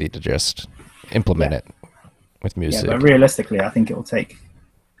be easy to just implement it with music. Yeah, but realistically, I think it will take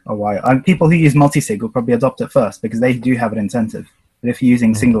a while. And people who use multi-sig will probably adopt it first because they do have an incentive. But if you're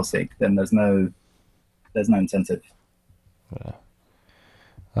using single sig, then there's no incentive.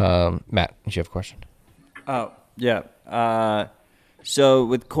 Matt, do you have a question? Oh, yeah. So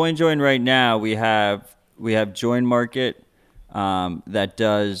with CoinJoin right now, we have Join Market that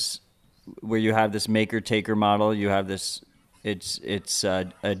does where you have this maker-taker model. You have this, it's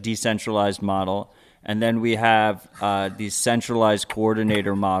a decentralized model. And then we have these centralized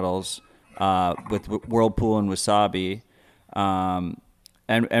coordinator models with Whirlpool and Wasabi.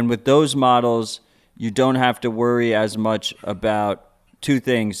 And with those models, you don't have to worry as much about two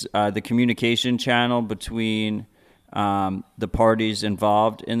things: the communication channel between the parties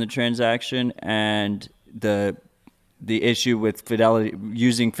involved in the transaction, and the issue with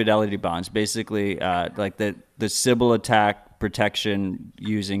using fidelity bonds. Basically, like the Sybil attack protection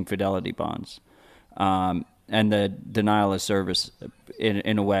using fidelity bonds, and the denial of service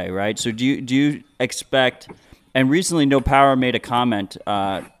in a way, right? So do you expect? And recently, No Power made a comment.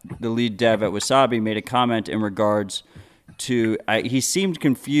 The lead dev at Wasabi made a comment in regards to. He seemed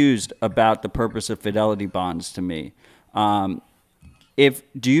confused about the purpose of fidelity bonds to me. Do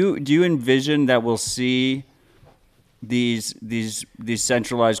you envision that we'll see these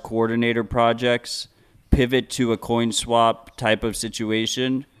centralized coordinator projects pivot to a CoinSwap type of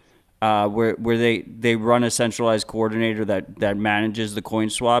situation? Where they run a centralized coordinator that manages the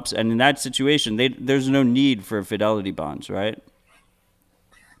coin swaps, and in that situation, there's no need for fidelity bonds, right?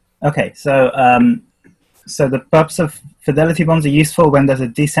 Okay, so the purpose of fidelity bonds are useful when there's a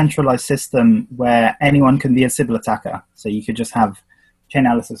decentralized system where anyone can be a Sybil attacker. So you could just have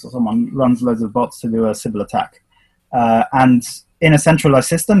Chainalysis or someone runs loads of bots to do a Sybil attack, and in a centralized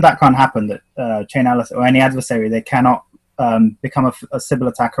system that can't happen. That Chainalysis or any adversary, they cannot become a Sybil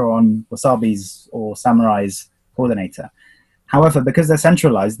attacker on Wasabi's or Samurai's coordinator. However, because they're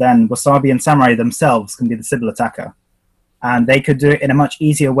centralized, then Wasabi and Samurai themselves can be the Sybil attacker. And they could do it in a much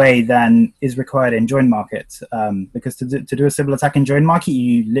easier way than is required in Join Market. Because to do a Sybil attack in Join Market,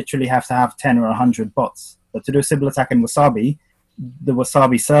 you literally have to have 10 or 100 bots. But to do a Sybil attack in Wasabi, the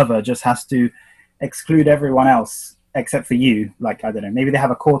Wasabi server just has to exclude everyone else except for you. Like, I don't know, maybe they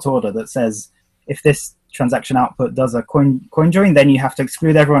have a court order that says, if this transaction output does a coin join, then you have to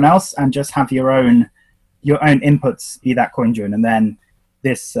exclude everyone else and just have your own inputs be that coin join. And then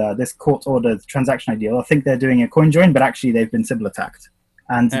this court ordered transaction ID, I think they're doing a coin join, but actually they've been Sybil attacked.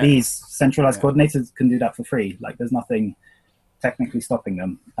 And these centralized coordinators can do that for free. Like there's nothing technically stopping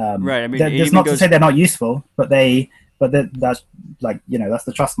them. Right. I mean, there's not to say they're not useful, but that's like, that's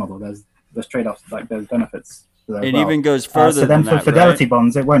the trust model. There's trade-offs, like there's benefits. It even goes further. So then than for fidelity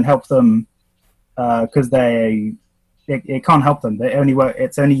bonds, it won't help them. Because it can't help them.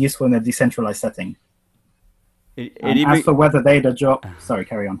 It's only useful in a decentralized setting. As for whether they'd adopt, sorry,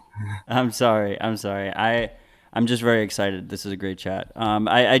 carry on. I'm sorry. I'm just very excited. This is a great chat.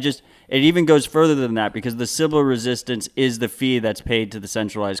 It even goes further than that because the Sybil resistance is the fee that's paid to the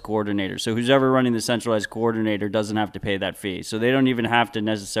centralized coordinator. So who's ever running the centralized coordinator doesn't have to pay that fee. So they don't even have to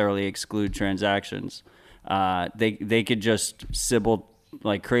necessarily exclude transactions. They could just Sybil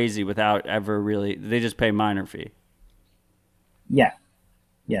like crazy without ever really. They just pay minor fee. Yeah,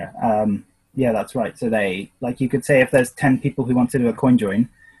 that's right. So they, like, you could say if there's 10 people who want to do a coin join,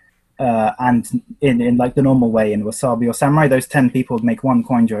 and in like the normal way in Wasabi or Samurai, those 10 people would make one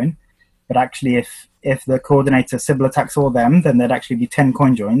coin join. But actually, if the coordinator Sybil attacks all them, then there'd actually be 10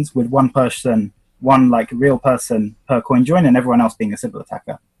 coin joins with one person, one like real person per coin join, and everyone else being a Sybil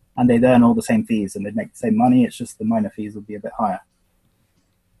attacker. And they'd earn all the same fees and they'd make the same money. It's just the minor fees would be a bit higher.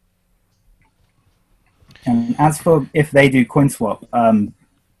 And as for if they do CoinSwap,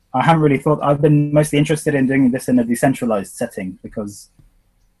 I haven't really thought. I've been mostly interested in doing this in a decentralized setting because,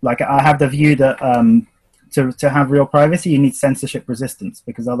 like, I have the view that to have real privacy, you need censorship resistance,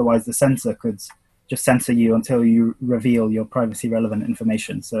 because otherwise the censor could just censor you until you reveal your privacy relevant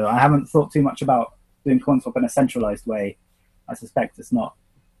information. So I haven't thought too much about doing CoinSwap in a centralized way. I suspect it's not.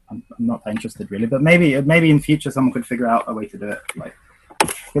 I'm not that interested really, but maybe in future someone could figure out a way to do it. Like,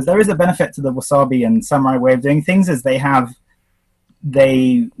 because there is a benefit to the Wasabi and Samurai way of doing things, is they have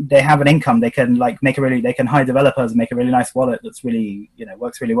an income. They can like they can hire developers and make a really nice wallet that's really,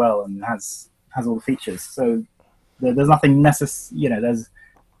 works really well and has all the features. So there's nothing necessary.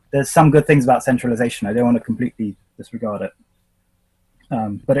 There's some good things about centralization. I don't want to completely disregard it,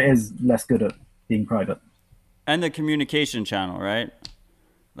 but it is less good at being private. And the communication channel, right?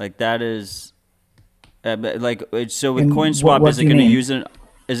 Like that is, so with CoinSwap, is it going to use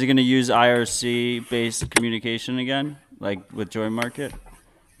Is it going to use IRC based communication again, like with Join Market?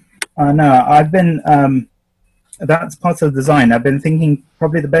 No, I've been. That's part of the design. I've been thinking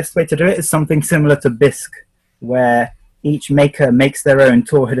probably the best way to do it is something similar to Bisq, where each maker makes their own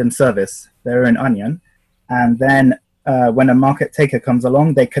Tor hidden service, their own onion, and then when a market taker comes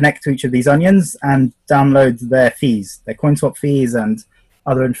along, they connect to each of these onions and download their fees, their CoinSwap fees, and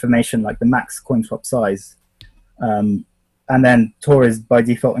other information like the max CoinSwap size. And then Tor is by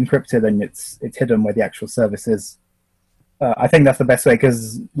default encrypted, and it's hidden where the actual service is. I think that's the best way,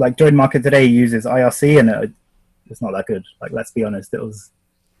 because like Join Market today uses IRC, and it's not that good. Like, let's be honest,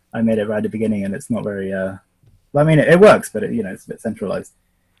 I made it right at the beginning, and it's not very. I mean, it works, but it's a bit centralized.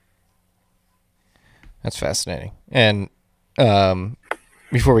 That's fascinating. And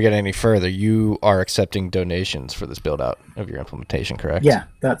before we get any further, you are accepting donations for this build out of your implementation, correct? Yeah,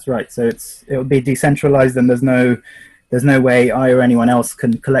 that's right. So it'll be decentralized, and there's no way I or anyone else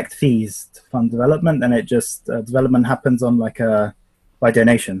can collect fees to fund development, and it just development happens on by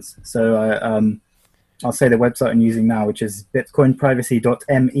donations. So I'll say the website I'm using now, which is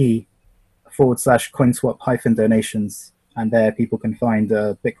bitcoinprivacy.me/coinswap-donations, and there people can find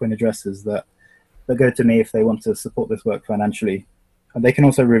Bitcoin addresses that go to me if they want to support this work financially. And they can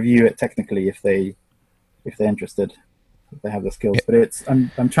also review it technically if they're interested, if they have the skills. But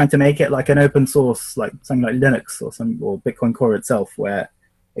I'm trying to make it like an open source, like something like Linux or Bitcoin Core itself, where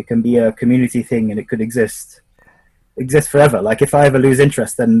it can be a community thing and it could exist forever. Like if I ever lose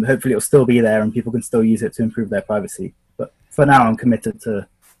interest, then hopefully it'll still be there and people can still use it to improve their privacy. But for now, I'm committed to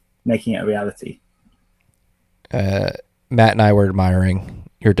making it a reality. Matt and I were admiring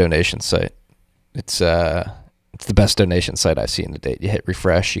your donation site. It's the best donation site I've seen to date. You hit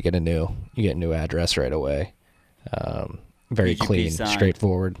refresh, you get a new address right away. Very PGP clean, signed.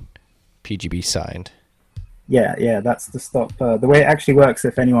 Straightforward, PGP signed. Yeah, that's the stop. The way it actually works,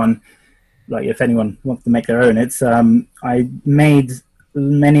 if anyone wants to make their own, it's I made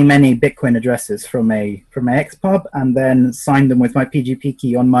many Bitcoin addresses from my XPub, and then signed them with my PGP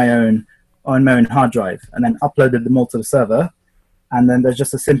key on my own hard drive, and then uploaded them all to the server. And then there's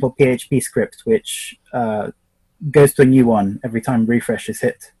just a simple PHP script which goes to a new one every time refresh is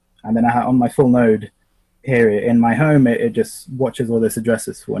hit. And then on my full node here in my home, it just watches all those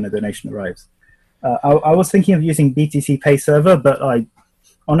addresses for when a donation arrives. I was thinking of using BTC Pay Server, but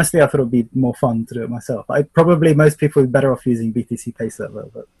honestly, I thought it would be more fun to do it myself. Most people would be better off using BTC Pay Server,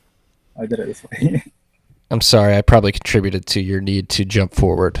 but I did it this way. I'm sorry, I probably contributed to your need to jump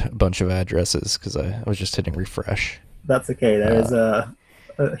forward a bunch of addresses because I was just hitting refresh. That's okay. There is a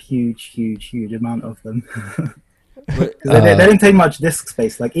huge amount of them. They don't take much disk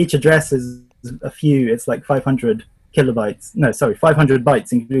space. Like each address is it's like 500 kilobytes. No, sorry, 500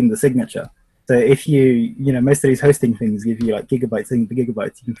 bytes, including the signature. So if most of these hosting things give you like gigabytes and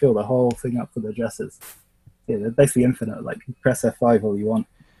gigabytes, you can fill the whole thing up with addresses. Yeah, they're basically infinite. Like press F5 all you want.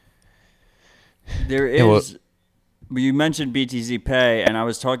 There is. You mentioned BTC Pay, and I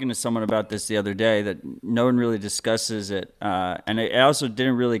was talking to someone about this the other day, that no one really discusses it. And I also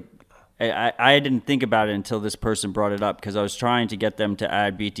didn't really, I didn't think about it until this person brought it up, because I was trying to get them to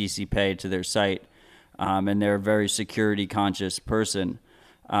add BTC Pay to their site, and they're a very security conscious person.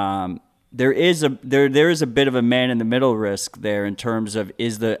 There is a bit of a man in the middle risk there in terms of,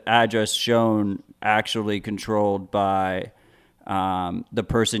 is the address shown actually controlled by the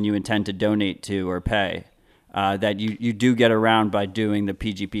person you intend to donate to or pay? That you do get around by doing the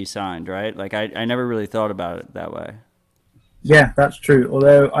PGP signed, right? Like I never really thought about it that way. Yeah, that's true.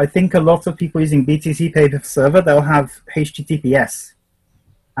 Although I think a lot of people using BTC Pay per server, they'll have HTTPS.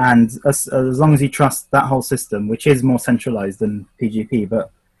 And as long as you trust that whole system, which is more centralized than PGP,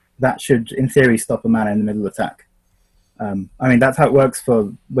 but that should, in theory, stop a man-in-the-middle attack. I mean, that's how it works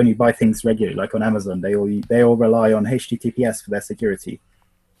for when you buy things regularly, like on Amazon. They all rely on HTTPS for their security.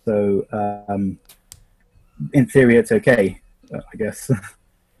 So, in theory, it's okay, I guess.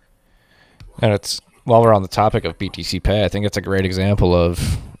 And it's, while we're on the topic of BTC Pay, I think it's a great example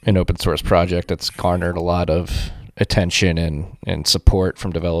of an open source project that's garnered a lot of attention and support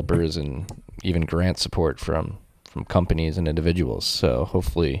from developers, and even grant support from companies and individuals. So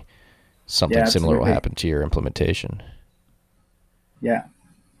hopefully something similar will happen to your implementation. Yeah,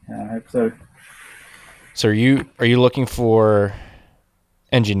 I hope so. So are you looking for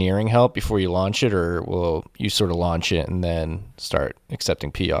engineering help before you launch it, or will you sort of launch it and then start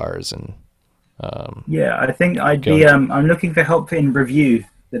accepting PRs and yeah, I think I'd be I'm looking for help in review,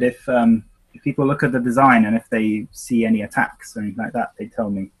 that if people look at the design and if they see any attacks or anything like that, they tell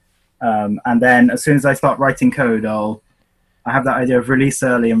me. And then as soon as I start writing code, I have that idea of release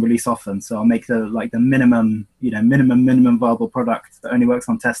early and release often. So I'll make the minimum viable product that only works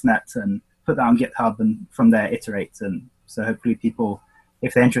on testnet and put that on GitHub, and from there iterate. And so hopefully people,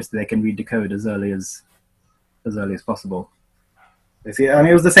 if they're interested, they can read the code as early as possible. See, I mean,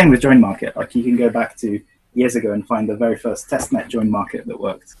 it was the same with Join Market. Like, you can go back to years ago and find the very first testnet Join Market that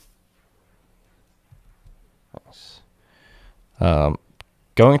worked.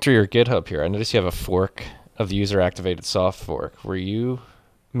 Going through your GitHub here, I noticed you have a fork of the user-activated soft fork. Were you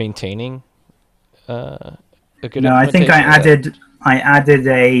maintaining a good? No, I think I added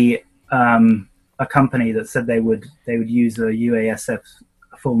a company that said they would use a UASF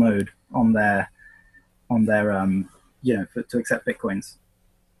full node on their to accept Bitcoins.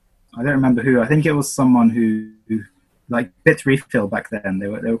 I don't remember who. I think it was someone who like Bitrefill back then. They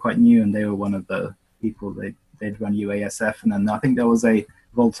were quite new, and they were one of the people they'd run UASF, and then I think there was a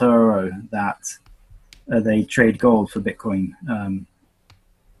Voltoro that they trade gold for Bitcoin.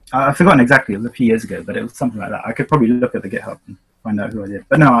 I've forgotten exactly. It was a few years ago, but it was something like that. I could probably look at the GitHub and find out who I did.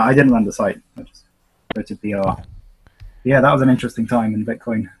 But no, I didn't run the site. I just wrote a PR. Yeah, that was an interesting time in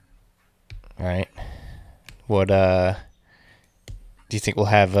Bitcoin. All right. What do you think we'll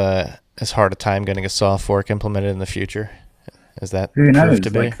have as hard a time getting a soft fork implemented in the future? Is that who knows? To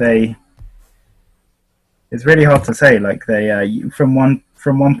be? Like it's really hard to say. Like from one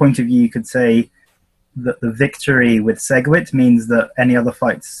point of view, you could say that the victory with SegWit means that any other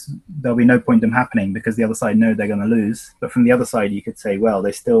fights, there'll be no point in them happening because the other side know they're going to lose. But from the other side, you could say, well,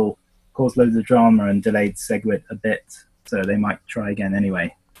 they still caused loads of drama and delayed SegWit a bit, so they might try again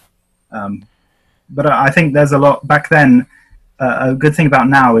anyway. But I think there's a lot back then. A good thing about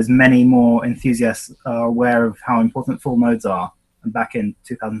now is many more enthusiasts are aware of how important full nodes are. And back in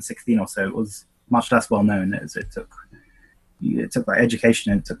 2016 or so, it was much less well known. It took like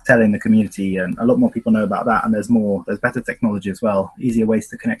education, and it took telling the community, and a lot more people know about that. And there's better technology as well, easier ways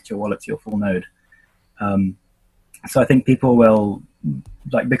to connect your wallet to your full node. So I think people will,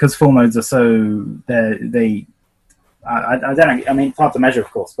 like, because full nodes are so I don't know. I mean, it's hard to measure, of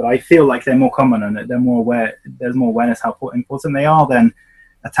course, but I feel like they're more common and they're more aware. There's more awareness how important they are. Then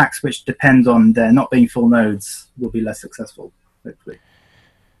attacks which depend on there not being full nodes will be less successful, hopefully.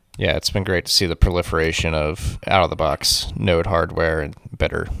 Yeah, it's been great to see the proliferation of out-of-the-box node hardware and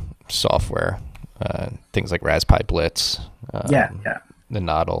better software, things like Raspberry Blitz, the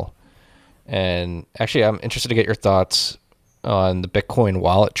Nodl. And actually, I'm interested to get your thoughts on the Bitcoin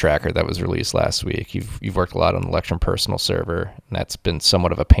wallet tracker that was released last week. You've worked a lot on the Electrum personal server, and that's been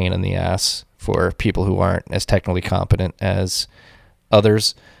somewhat of a pain in the ass for people who aren't as technically competent as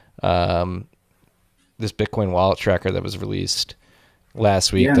others. This Bitcoin wallet tracker that was released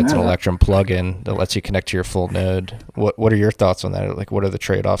last week, that's an Electrum plugin that lets you connect to your full node. What are your thoughts on that? Like, what are the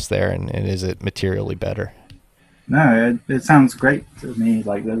trade-offs there, and is it materially better? No, it sounds great to me.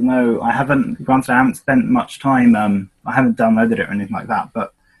 Like, I haven't spent much time, I haven't downloaded it or anything like that,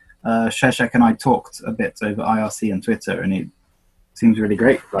 but Zizek and I talked a bit over IRC and Twitter, and it seems really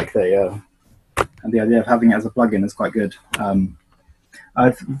great. Like, and the idea of having it as a plugin is quite good.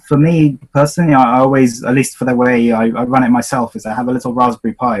 For me personally, I always, at least for the way I run it myself, is I have a little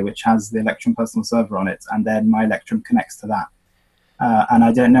Raspberry Pi which has the Electrum personal server on it, and then my Electrum connects to that. And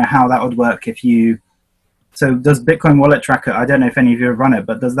I don't know how that would work if you... So does Bitcoin Wallet Tracker, I don't know if any of you have run it,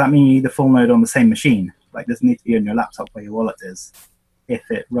 but does that mean you need the full node on the same machine? Like, does it need to be on your laptop where your wallet is if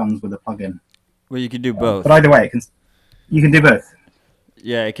it runs with a plugin? Well, you can do both. But either way, you can do both.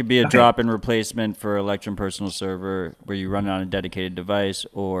 Yeah, it could be a drop-in replacement for Electrum personal server where you run it on a dedicated device,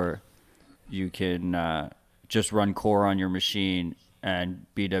 or you can just run Core on your machine and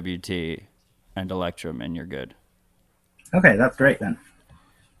BWT and Electrum, and you're good. Okay, that's great then.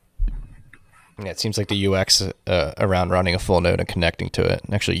 Yeah, it seems like the UX around running a full node and connecting to it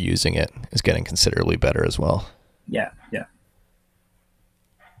and actually using it is getting considerably better as well. Yeah.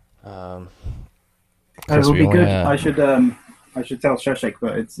 Chris, It would be good. wanna- I should tell Sheshik,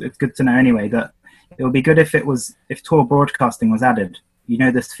 but it's good to know anyway that it would be good if Tor broadcasting was added. You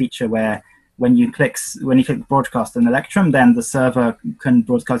know this feature where when you click broadcast an Electrum, then the server can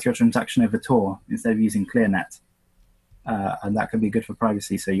broadcast your transaction over Tor instead of using ClearNet, and that could be good for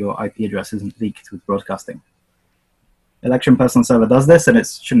privacy, so your IP address isn't leaked with broadcasting. Electrum personal server does this, and it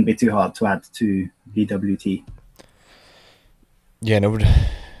shouldn't be too hard to add to BWT. Yeah,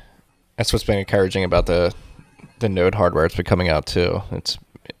 that's what's been encouraging about the node hardware. It's been coming out too. It's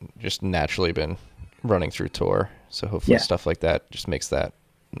just naturally been running through Tor, so hopefully stuff like that just makes that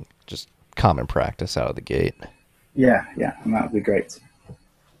just common practice out of the gate. Yeah, and that would be great.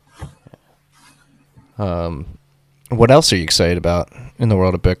 What else are you excited about in the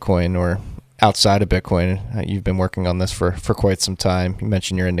world of Bitcoin or outside of Bitcoin? You've been working on this for quite some time. You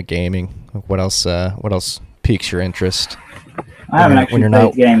mentioned you're into gaming. What else piques your interest? I haven't actually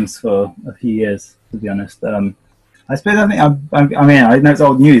played games for a few years, to be honest. I know it's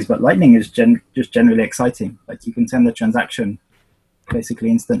old news, but Lightning is just generally exciting. Like you can send the transaction basically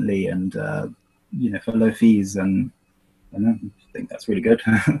instantly, and for low fees, and I think that's really good.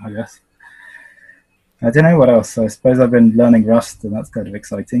 I guess. I don't know what else. I suppose I've been learning Rust, and that's kind of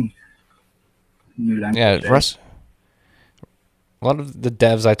exciting. New language. Yeah, Rust. A lot of the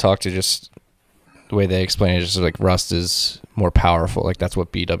devs I talk to, just the way they explain it is just like Rust is more powerful. Like that's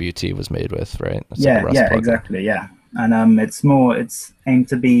what BWT was made with, right? That's like exactly. Yeah. And it's aimed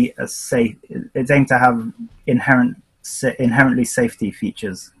to be it's aimed to have inherently safety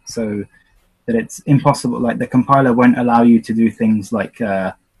features, so that it's impossible. Like the compiler won't allow you to do things like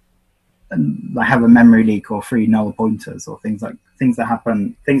have a memory leak or free null pointers or things that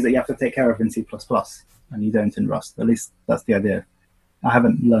you have to take care of in C++, and you don't in Rust. At least that's the idea. I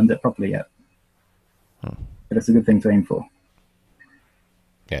haven't learned it properly yet, but it's a good thing to aim for.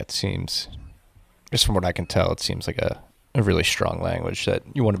 Yeah, it seems, just from what I can tell, it seems like a really strong language that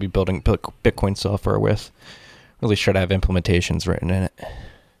you want to be building Bitcoin software with. Really try to have implementations written in it.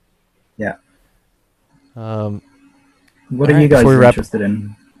 Yeah. What are you guys interested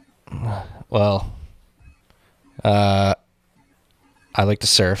in? Well, I like to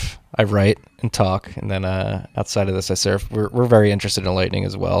surf. I write and talk, and then outside of this, I surf. We're very interested in Lightning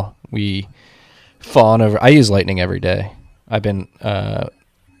as well. We fawn over. I use Lightning every day. I've been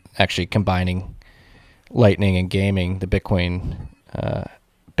actually combining Lightning and gaming, the Bitcoin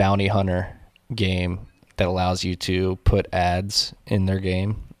bounty hunter game that allows you to put ads in their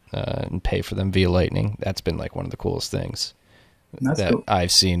game and pay for them via Lightning. That's been like one of the coolest things cool.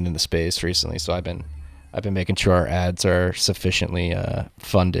 I've seen in the space recently. So I've been making sure our ads are sufficiently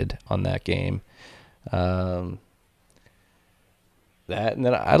funded on that game. That, and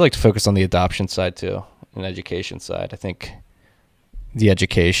then I'd like to focus on the adoption side too, and education side. I think the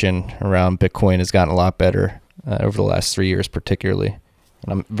education around Bitcoin has gotten a lot better over the last 3 years, particularly.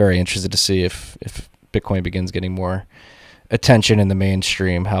 And I'm very interested to see if Bitcoin begins getting more attention in the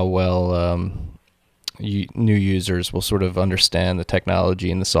mainstream, how well new users will sort of understand the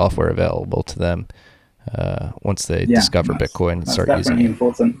technology and the software available to them once they discover Bitcoin and start using it.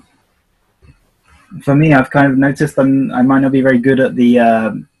 Important. For me, I've kind of noticed I might not be very good at the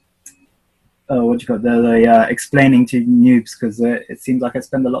explaining to noobs, because it seems like I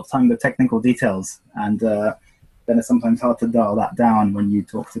spend a lot of time with the technical details, and then it's sometimes hard to dial that down when you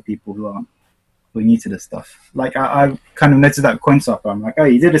talk to people who are new to this stuff. Like I kind of noticed that with CoinSwap. I'm like, oh,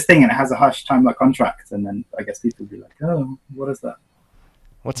 you do this thing and it has a hash time like contract, and then I guess people will be like, oh, what is that?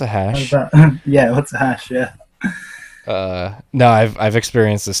 What's a hash? Yeah, what's a hash? Yeah. No, I've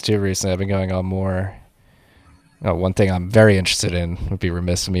experienced this too recently. I've been going on more. One thing I'm very interested in, would be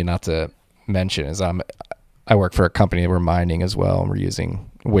remiss of me not to mention, is I work for a company that we're mining as well, and we're using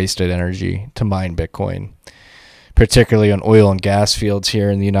wasted energy to mine Bitcoin, particularly on oil and gas fields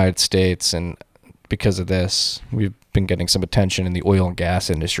here in the United States. And because of this, we've been getting some attention in the oil and gas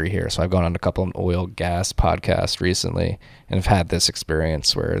industry here. So I've gone on a couple of oil gas podcasts recently, and have had this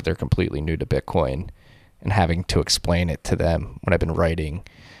experience where they're completely new to Bitcoin, and having to explain it to them when I've been writing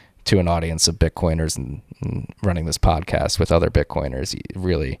to an audience of Bitcoiners and running this podcast with other Bitcoiners. It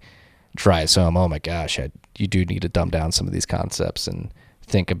really drives home, oh my gosh, you do need to dumb down some of these concepts and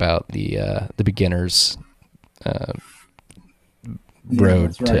think about the beginner's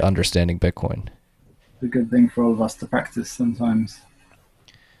road to understanding Bitcoin. It's a good thing for all of us to practice sometimes.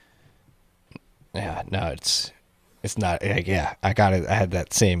 Yeah, no, it's not. Like, yeah, I had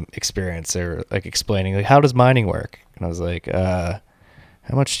that same experience. They were like explaining like, how does mining work, and I was like, how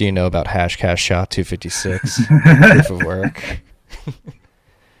much do you know about Hashcash SHA-256 proof of work?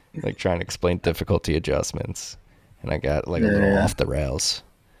 Like trying to explain difficulty adjustments, and I got like a little off the rails.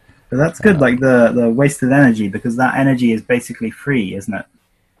 But that's good, like the wasted energy, because that energy is basically free, isn't it?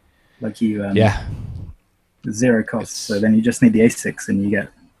 Like you, zero cost. So then you just need the ASICs and you get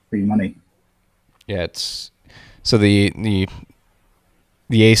free money. Yeah, it's so the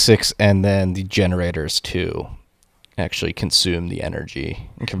ASICs and then the generators too actually consume the energy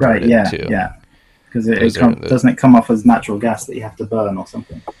and convert it to. Yeah, because doesn't it come off as natural gas that you have to burn or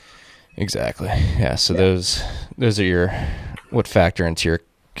something? Exactly. Yeah. So those are what factor into your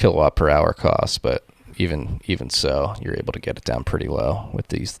kilowatt per hour cost, but even so, you're able to get it down pretty low with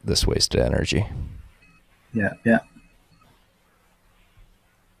this wasted energy. Yeah.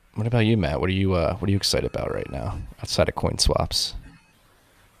 What about you, Matt? What are you excited about right now outside of coin swaps?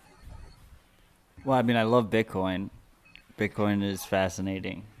 Well, I mean, I love Bitcoin. Bitcoin is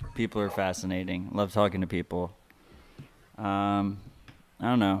fascinating. People are fascinating. Love talking to people. I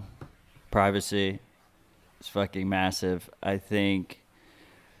don't know. Privacy is fucking massive. I think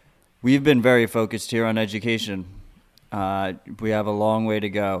we've been very focused here on education. We have a long way to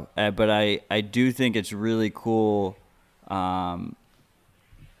go. But I do think it's really cool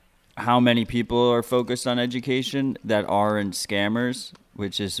how many people are focused on education that aren't scammers,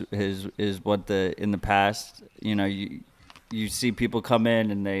 which is what in the past, you see people come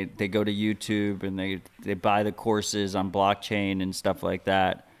in and they go to YouTube and they buy the courses on blockchain and stuff like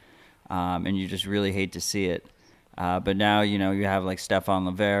that, and you just really hate to see it. But now, you have like Stefan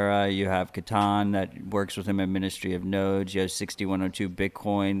Livera, you have Catan that works with him at Ministry of Nodes, you have 6102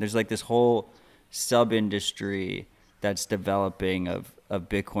 Bitcoin. There's like this whole sub-industry that's developing of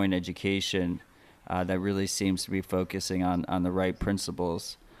Bitcoin education that really seems to be focusing on the right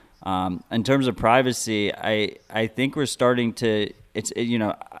principles. In terms of privacy, I think we're starting to.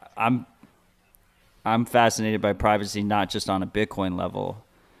 I'm fascinated by privacy, not just on a Bitcoin level.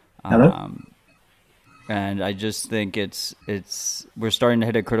 Hello? And I just think we're starting to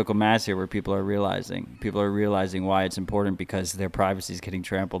hit a critical mass here where people are realizing why it's important, because their privacy is getting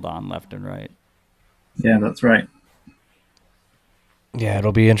trampled on left and right. Yeah, that's right. Yeah,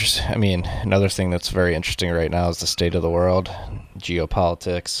 it'll be interesting. I mean, another thing that's very interesting right now is the state of the world,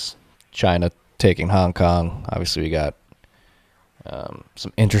 geopolitics, China taking Hong Kong. Obviously, we got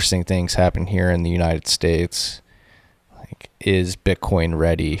some interesting things happening here in the United States. Like, is Bitcoin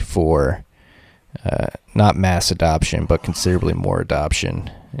ready for not mass adoption, but considerably more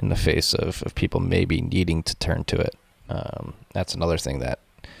adoption in the face of people maybe needing to turn to it? That's another thing that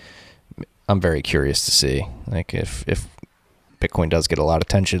I'm very curious to see. Like, if Bitcoin does get a lot of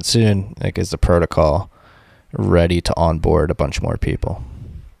attention soon, like, is the protocol ready to onboard a bunch more people?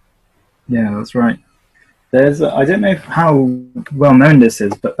 Yeah, that's right. I don't know how well known this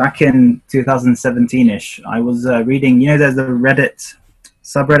is, but back in 2017-ish, I was reading, there's the Reddit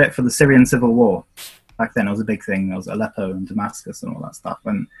subreddit for the Syrian civil war. Back then it was a big thing. There was Aleppo and Damascus and all that stuff.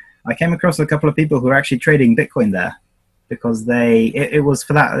 And I came across a couple of people who were actually trading Bitcoin there because it was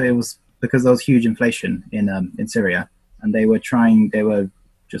because there was huge inflation in Syria. And they were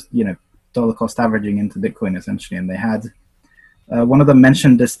just, dollar cost averaging into Bitcoin essentially. And they had, one of them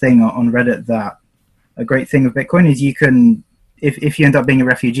mentioned this thing on Reddit that a great thing of Bitcoin is you can, if you end up being a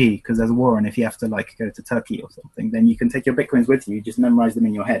refugee because there's a war and if you have to like go to Turkey or something, then you can take your Bitcoins with you, just memorize them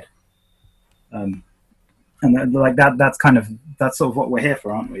in your head. And like that's sort of what we're here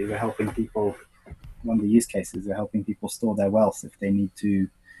for, aren't we? We're helping people. One of the use cases, we're helping people store their wealth if they need to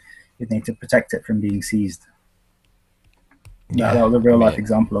protect it from being seized. Yeah, that was a real life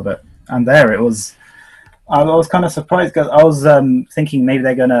example of it. And there it was, I was kind of surprised because I was thinking maybe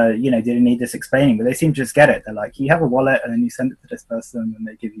they're going to, do they need this explaining? But they seem to just get it. They're like, you have a wallet and then you send it to this person and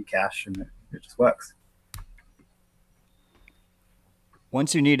they give you cash and it just works.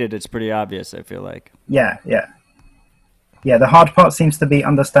 Once you need it, it's pretty obvious, I feel like. Yeah, the hard part seems to be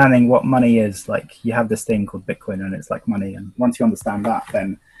understanding what money is. Like, you have this thing called Bitcoin and it's like money. And once you understand that,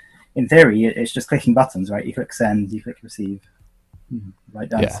 then in theory, it's just clicking buttons, right? You click send, you click receive. Write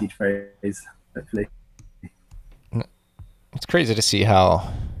down a seed phrase, hopefully. It's crazy to see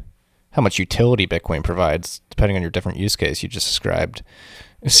how much utility Bitcoin provides, depending on your different use case. You just described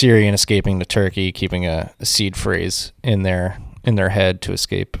a Syrian escaping to Turkey, keeping a seed phrase in their head to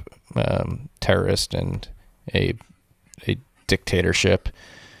escape terrorist and a dictatorship.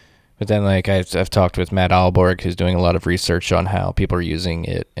 But then, like, I've talked with Matt Alborg, who's doing a lot of research on how people are using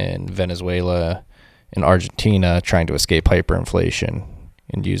it in Venezuela, in Argentina, trying to escape hyperinflation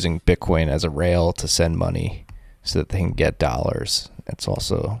and using Bitcoin as a rail to send money so that they can get dollars. It's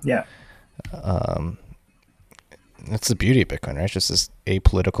also that's the beauty of Bitcoin, right? It's just this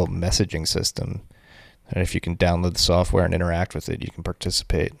apolitical messaging system. And if you can download the software and interact with it, you can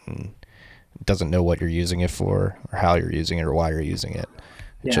participate. And it doesn't know what you're using it for, or how you're using it, or why you're using it.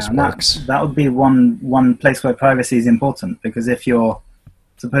 It just works. That would be one place where privacy is important, because if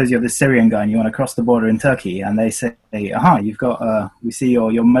suppose you're this Syrian guy and you want to cross the border in Turkey, and they say, "Aha, you've got we see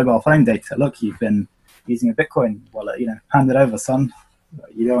your mobile phone data. Look, you've been using a Bitcoin wallet. Hand it over, son."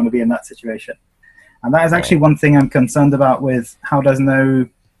 You don't want to be in that situation. And that is actually one thing I'm concerned about with how there's no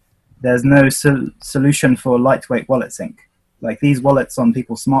solution for lightweight wallet sync. Like these wallets on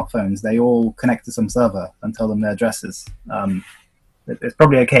people's smartphones, they all connect to some server and tell them their addresses. It's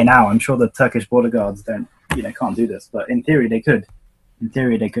probably okay now. I'm sure the Turkish border guards can't do this, but in theory they could. In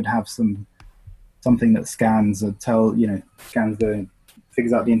theory they could have something that scans or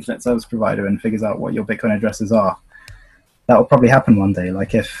figures out the internet service provider and figures out what your Bitcoin addresses are. That will probably happen one day.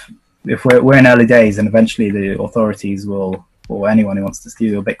 Like if we're in early days, and eventually the authorities will, or anyone who wants to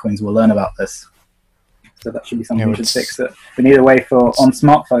steal your Bitcoins will learn about this. So that should be something we should fix. It. We need a way for, on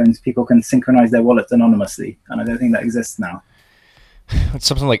smartphones, people can synchronize their wallets anonymously, and I don't think that exists now. Would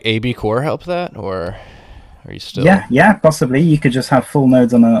something like AB Core help that, or are you still? Yeah, possibly. You could just have full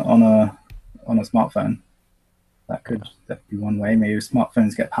nodes on a smartphone. That could be one way. Maybe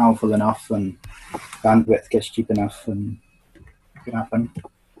smartphones get powerful enough and bandwidth gets cheap enough, and it could happen.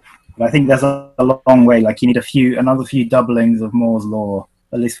 But I think there's a long way. Like you need another few doublings of Moore's law,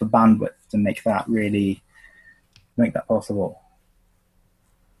 at least for bandwidth, to make that possible.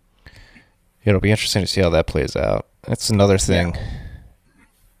 It'll be interesting to see how that plays out. That's another thing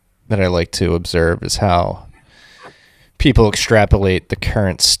that I like to observe is how people extrapolate the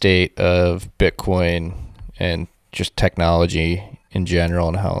current state of Bitcoin and just technology in general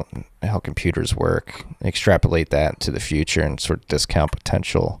and how computers work, extrapolate that to the future and sort of discount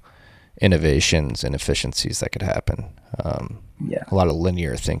potential innovations and efficiencies that could happen. A lot of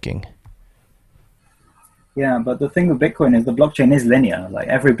linear thinking. Yeah, but the thing with Bitcoin is the blockchain is linear. Like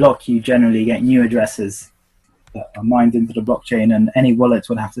every block, you generally get new addresses that are mined into the blockchain, and any wallet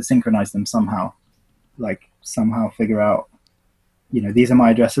would have to synchronize them somehow. Like somehow figure out, these are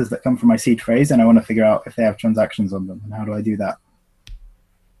my addresses that come from my seed phrase, and I want to figure out if they have transactions on them, and how do I do that?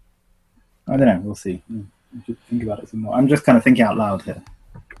 I don't know. We'll see. I should think about it some more. I'm just kind of thinking out loud here.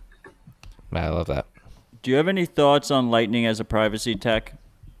 I love that. Do you have any thoughts on Lightning as a privacy tech?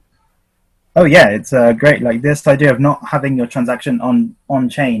 Oh yeah, it's great. Like this idea of not having your transaction on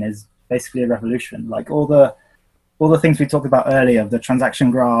chain is basically a revolution. Like all the things we talked about earlier, the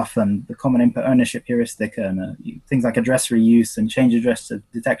transaction graph and the common input ownership heuristic and things like address reuse and change address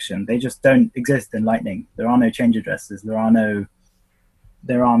detection, they just don't exist in Lightning. There are no change addresses. There are no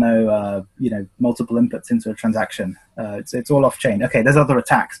multiple inputs into a transaction. It's all off chain. Okay, there's other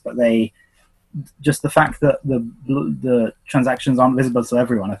attacks, but just the fact that the transactions aren't visible to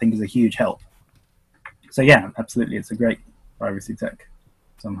everyone, I think, is a huge help. So yeah, absolutely, it's a great privacy tech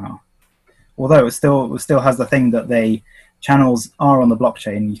somehow. Although it still has the thing that channels are on the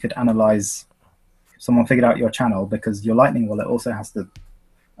blockchain. You could analyze if someone figured out your channel, because your Lightning wallet also has to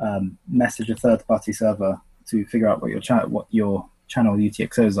message a third-party server to figure out what your channel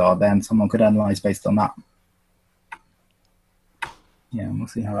UTXOs are. Then someone could analyze based on that. Yeah, we'll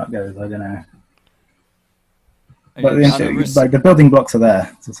see how that goes. I don't know. But the building blocks are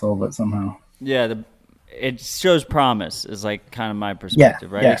there to solve it somehow. Yeah, it shows promise is like kind of my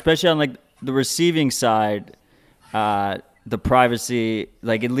perspective, right? Yeah. Especially on like the receiving side, the privacy,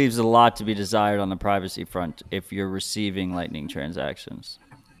 like it leaves a lot to be desired on the privacy front if you're receiving Lightning transactions.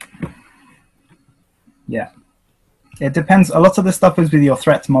 Yeah, it depends. A lot of the stuff is with your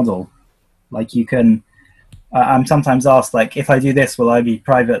threat model. Like you can. I'm sometimes asked, like, if I do this, will I be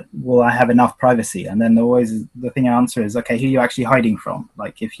private? Will I have enough privacy? And then always the thing I answer is, okay, who are you actually hiding from?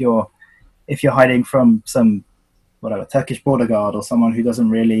 Like, if you're hiding from some, Turkish border guard or someone who doesn't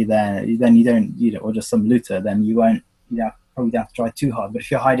really, then you don't, or just some looter, then you won't, probably don't have to try too hard. But if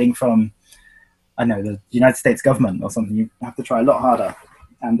you're hiding from, the United States government or something, you have to try a lot harder.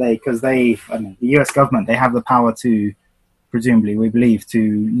 And the US government, they have the power to, presumably, we believe,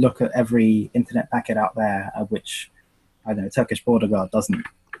 to look at every internet packet out there, which, Turkish border guard doesn't.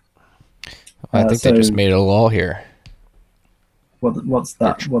 I think they just made a law here. What's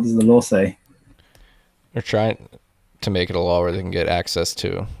that? What does the law say? They're trying to make it a law where they can get access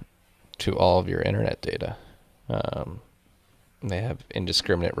to all of your internet data. They have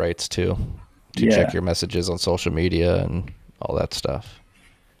indiscriminate rights to check your messages on social media and all that stuff.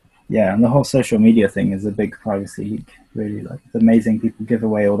 Yeah, and the whole social media thing is a big privacy leak. Really, like it's amazing people give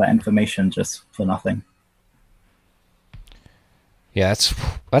away all that information just for nothing. Yeah,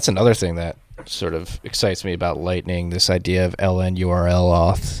 that's another thing that sort of excites me about Lightning, this idea of LN URL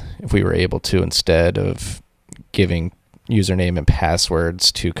auth. If we were able to, instead of giving username and passwords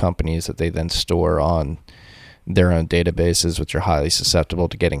to companies that they then store on their own databases, which are highly susceptible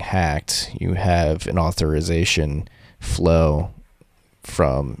to getting hacked, you have an authorization flow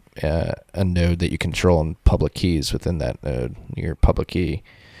from a node that you control and public keys within that node. Your public key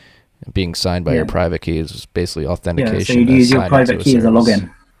being signed by your private key is basically authentication. Yeah, so you use your private key as a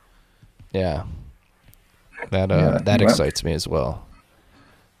login. Yeah. That excites me as well.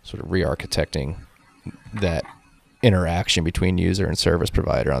 Sort of re-architecting that interaction between user and service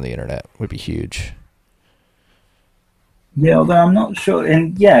provider on the internet would be huge. Yeah, although I'm not sure.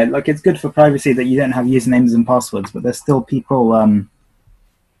 And yeah, like it's good for privacy that you don't have usernames and passwords, but there's still people,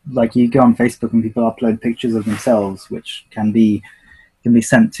 like you go on Facebook and people upload pictures of themselves, which can be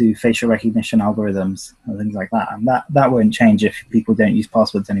sent to facial recognition algorithms and things like that. And that won't change if people don't use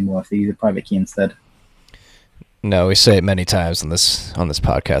passwords anymore, if they use a private key instead. No, we say it many times on this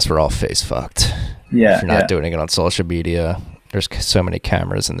podcast. We're all face fucked. Yeah, if you're not doing it on social media, there's so many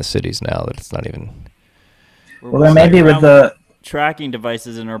cameras in the cities now that it's not even. Well, then maybe with the tracking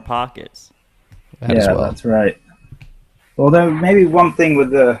devices in our pockets. That's right. Although maybe one thing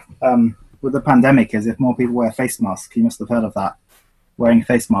with the pandemic is if more people wear face masks, you must have heard of that. Wearing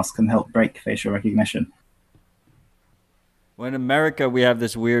face masks can help break facial recognition. Well, in America, we have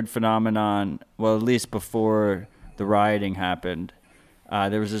this weird phenomenon, well, at least before the rioting happened,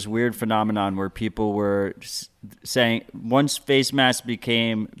 there was this weird phenomenon where people were saying once face masks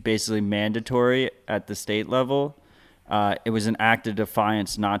became basically mandatory at the state level, it was an act of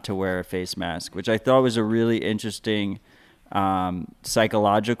defiance not to wear a face mask, which I thought was a really interesting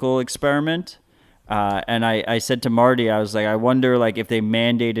psychological experiment. And I said to Marty, I was like, I wonder like if they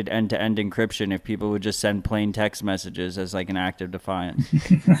mandated end-to-end encryption, if people would just send plain text messages as like an act of defiance.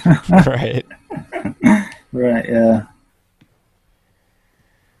 Right. Right, yeah.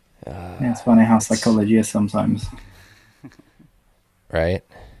 It's funny how psychology is sometimes. Right.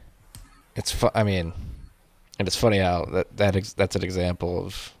 It's and it's funny how that's an example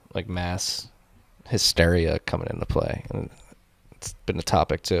of like mass hysteria coming into play. And it's been a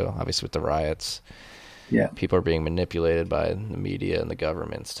topic too, obviously with the riots. Yeah. People are being manipulated by the media and the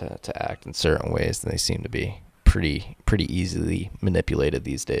governments to act in certain ways, and they seem to be pretty easily manipulated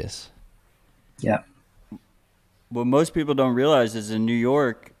these days. Yeah. What most people don't realize is in New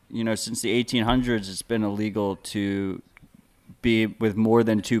York, since the 1800s, it's been illegal to be with more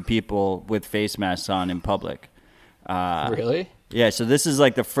than two people with face masks on in public. Really? Yeah, so this is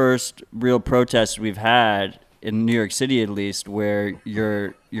like the first real protest we've had in New York City, at least, where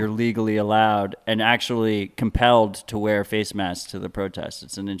you're legally allowed and actually compelled to wear face masks to the protest.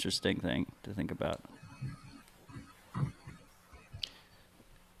 It's an interesting thing to think about.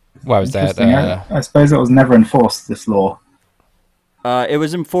 Why was that? I suppose it was never enforced, this law. It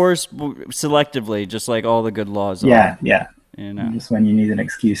was enforced selectively, just like all the good laws Yeah, are. yeah. Just when you need an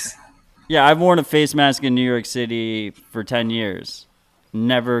excuse. Yeah, I've worn a face mask in New York City for 10 years.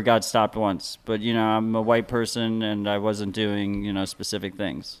 Never got stopped once. But, I'm a white person and I wasn't doing, specific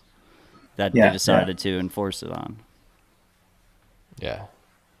things that they decided to enforce it on. Yeah.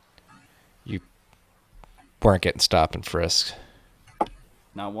 You weren't getting stopped and frisked.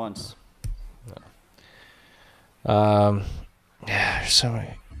 Not once. No. Yeah, there's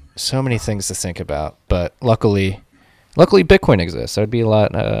so many things to think about, but luckily Bitcoin exists. I'd be a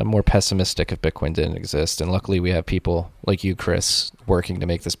lot more pessimistic if Bitcoin didn't exist, and luckily we have people like you, Chris, working to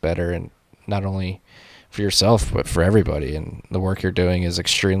make this better, and not only for yourself but for everybody. And the work you're doing is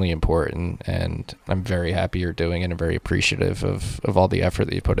extremely important, and I'm very happy you're doing it and very appreciative of all the effort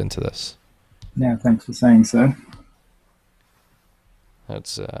that you put into this. Yeah, thanks for saying so.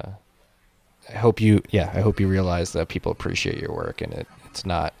 That's I hope you realize that people appreciate your work, and it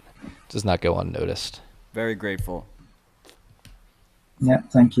does not go unnoticed. Very grateful. Yeah,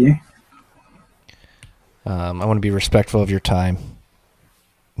 thank you. I want to be respectful of your time.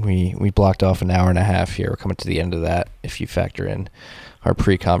 We blocked off an hour and a half here. We're coming to the end of that if you factor in our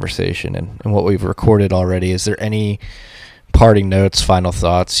pre-conversation and what we've recorded already. Is there any parting notes, final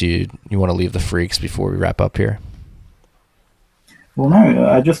thoughts you want to leave the freaks before we wrap up here? Well,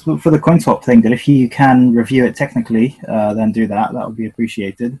 no, just for the CoinSwap thing, that if you can review it technically, then do that. That would be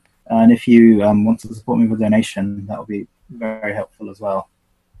appreciated. And if you want to support me with a donation, that would be very helpful as well.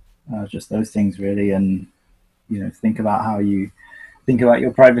 Just those things really, and think about how you think about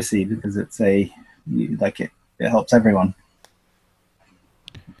your privacy, because it helps everyone.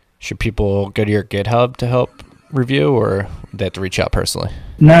 Should people go to your GitHub to help review, or they have to reach out personally?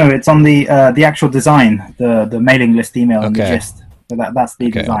 No, it's on the actual design, the mailing list email and the Okay. gist. So that's the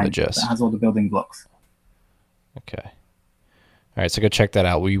Okay, on design the gist. that has all the building blocks. Okay. All right, so go check that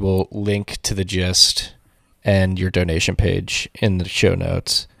out. We will link to the gist and your donation page in the show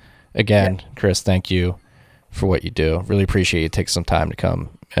notes. Again, Chris, thank you for what you do. Really appreciate you taking some time to come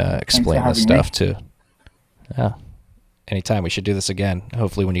explain this having me. stuff to. Yeah. Anytime. We should do this again.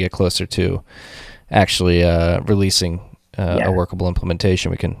 Hopefully, when you get closer to actually releasing a workable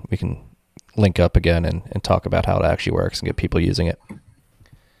implementation, we can link up again and talk about how it actually works and get people using it.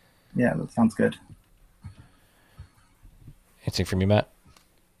 Yeah, that sounds good. Anything from you, Matt?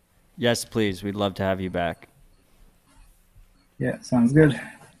 Yes, please. We'd love to have you back. Yeah, sounds good.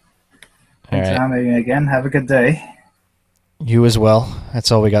 Thanks right. for having me again. Have a good day. You as well.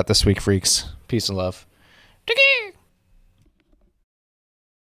 That's all we got this week, freaks. Peace and love.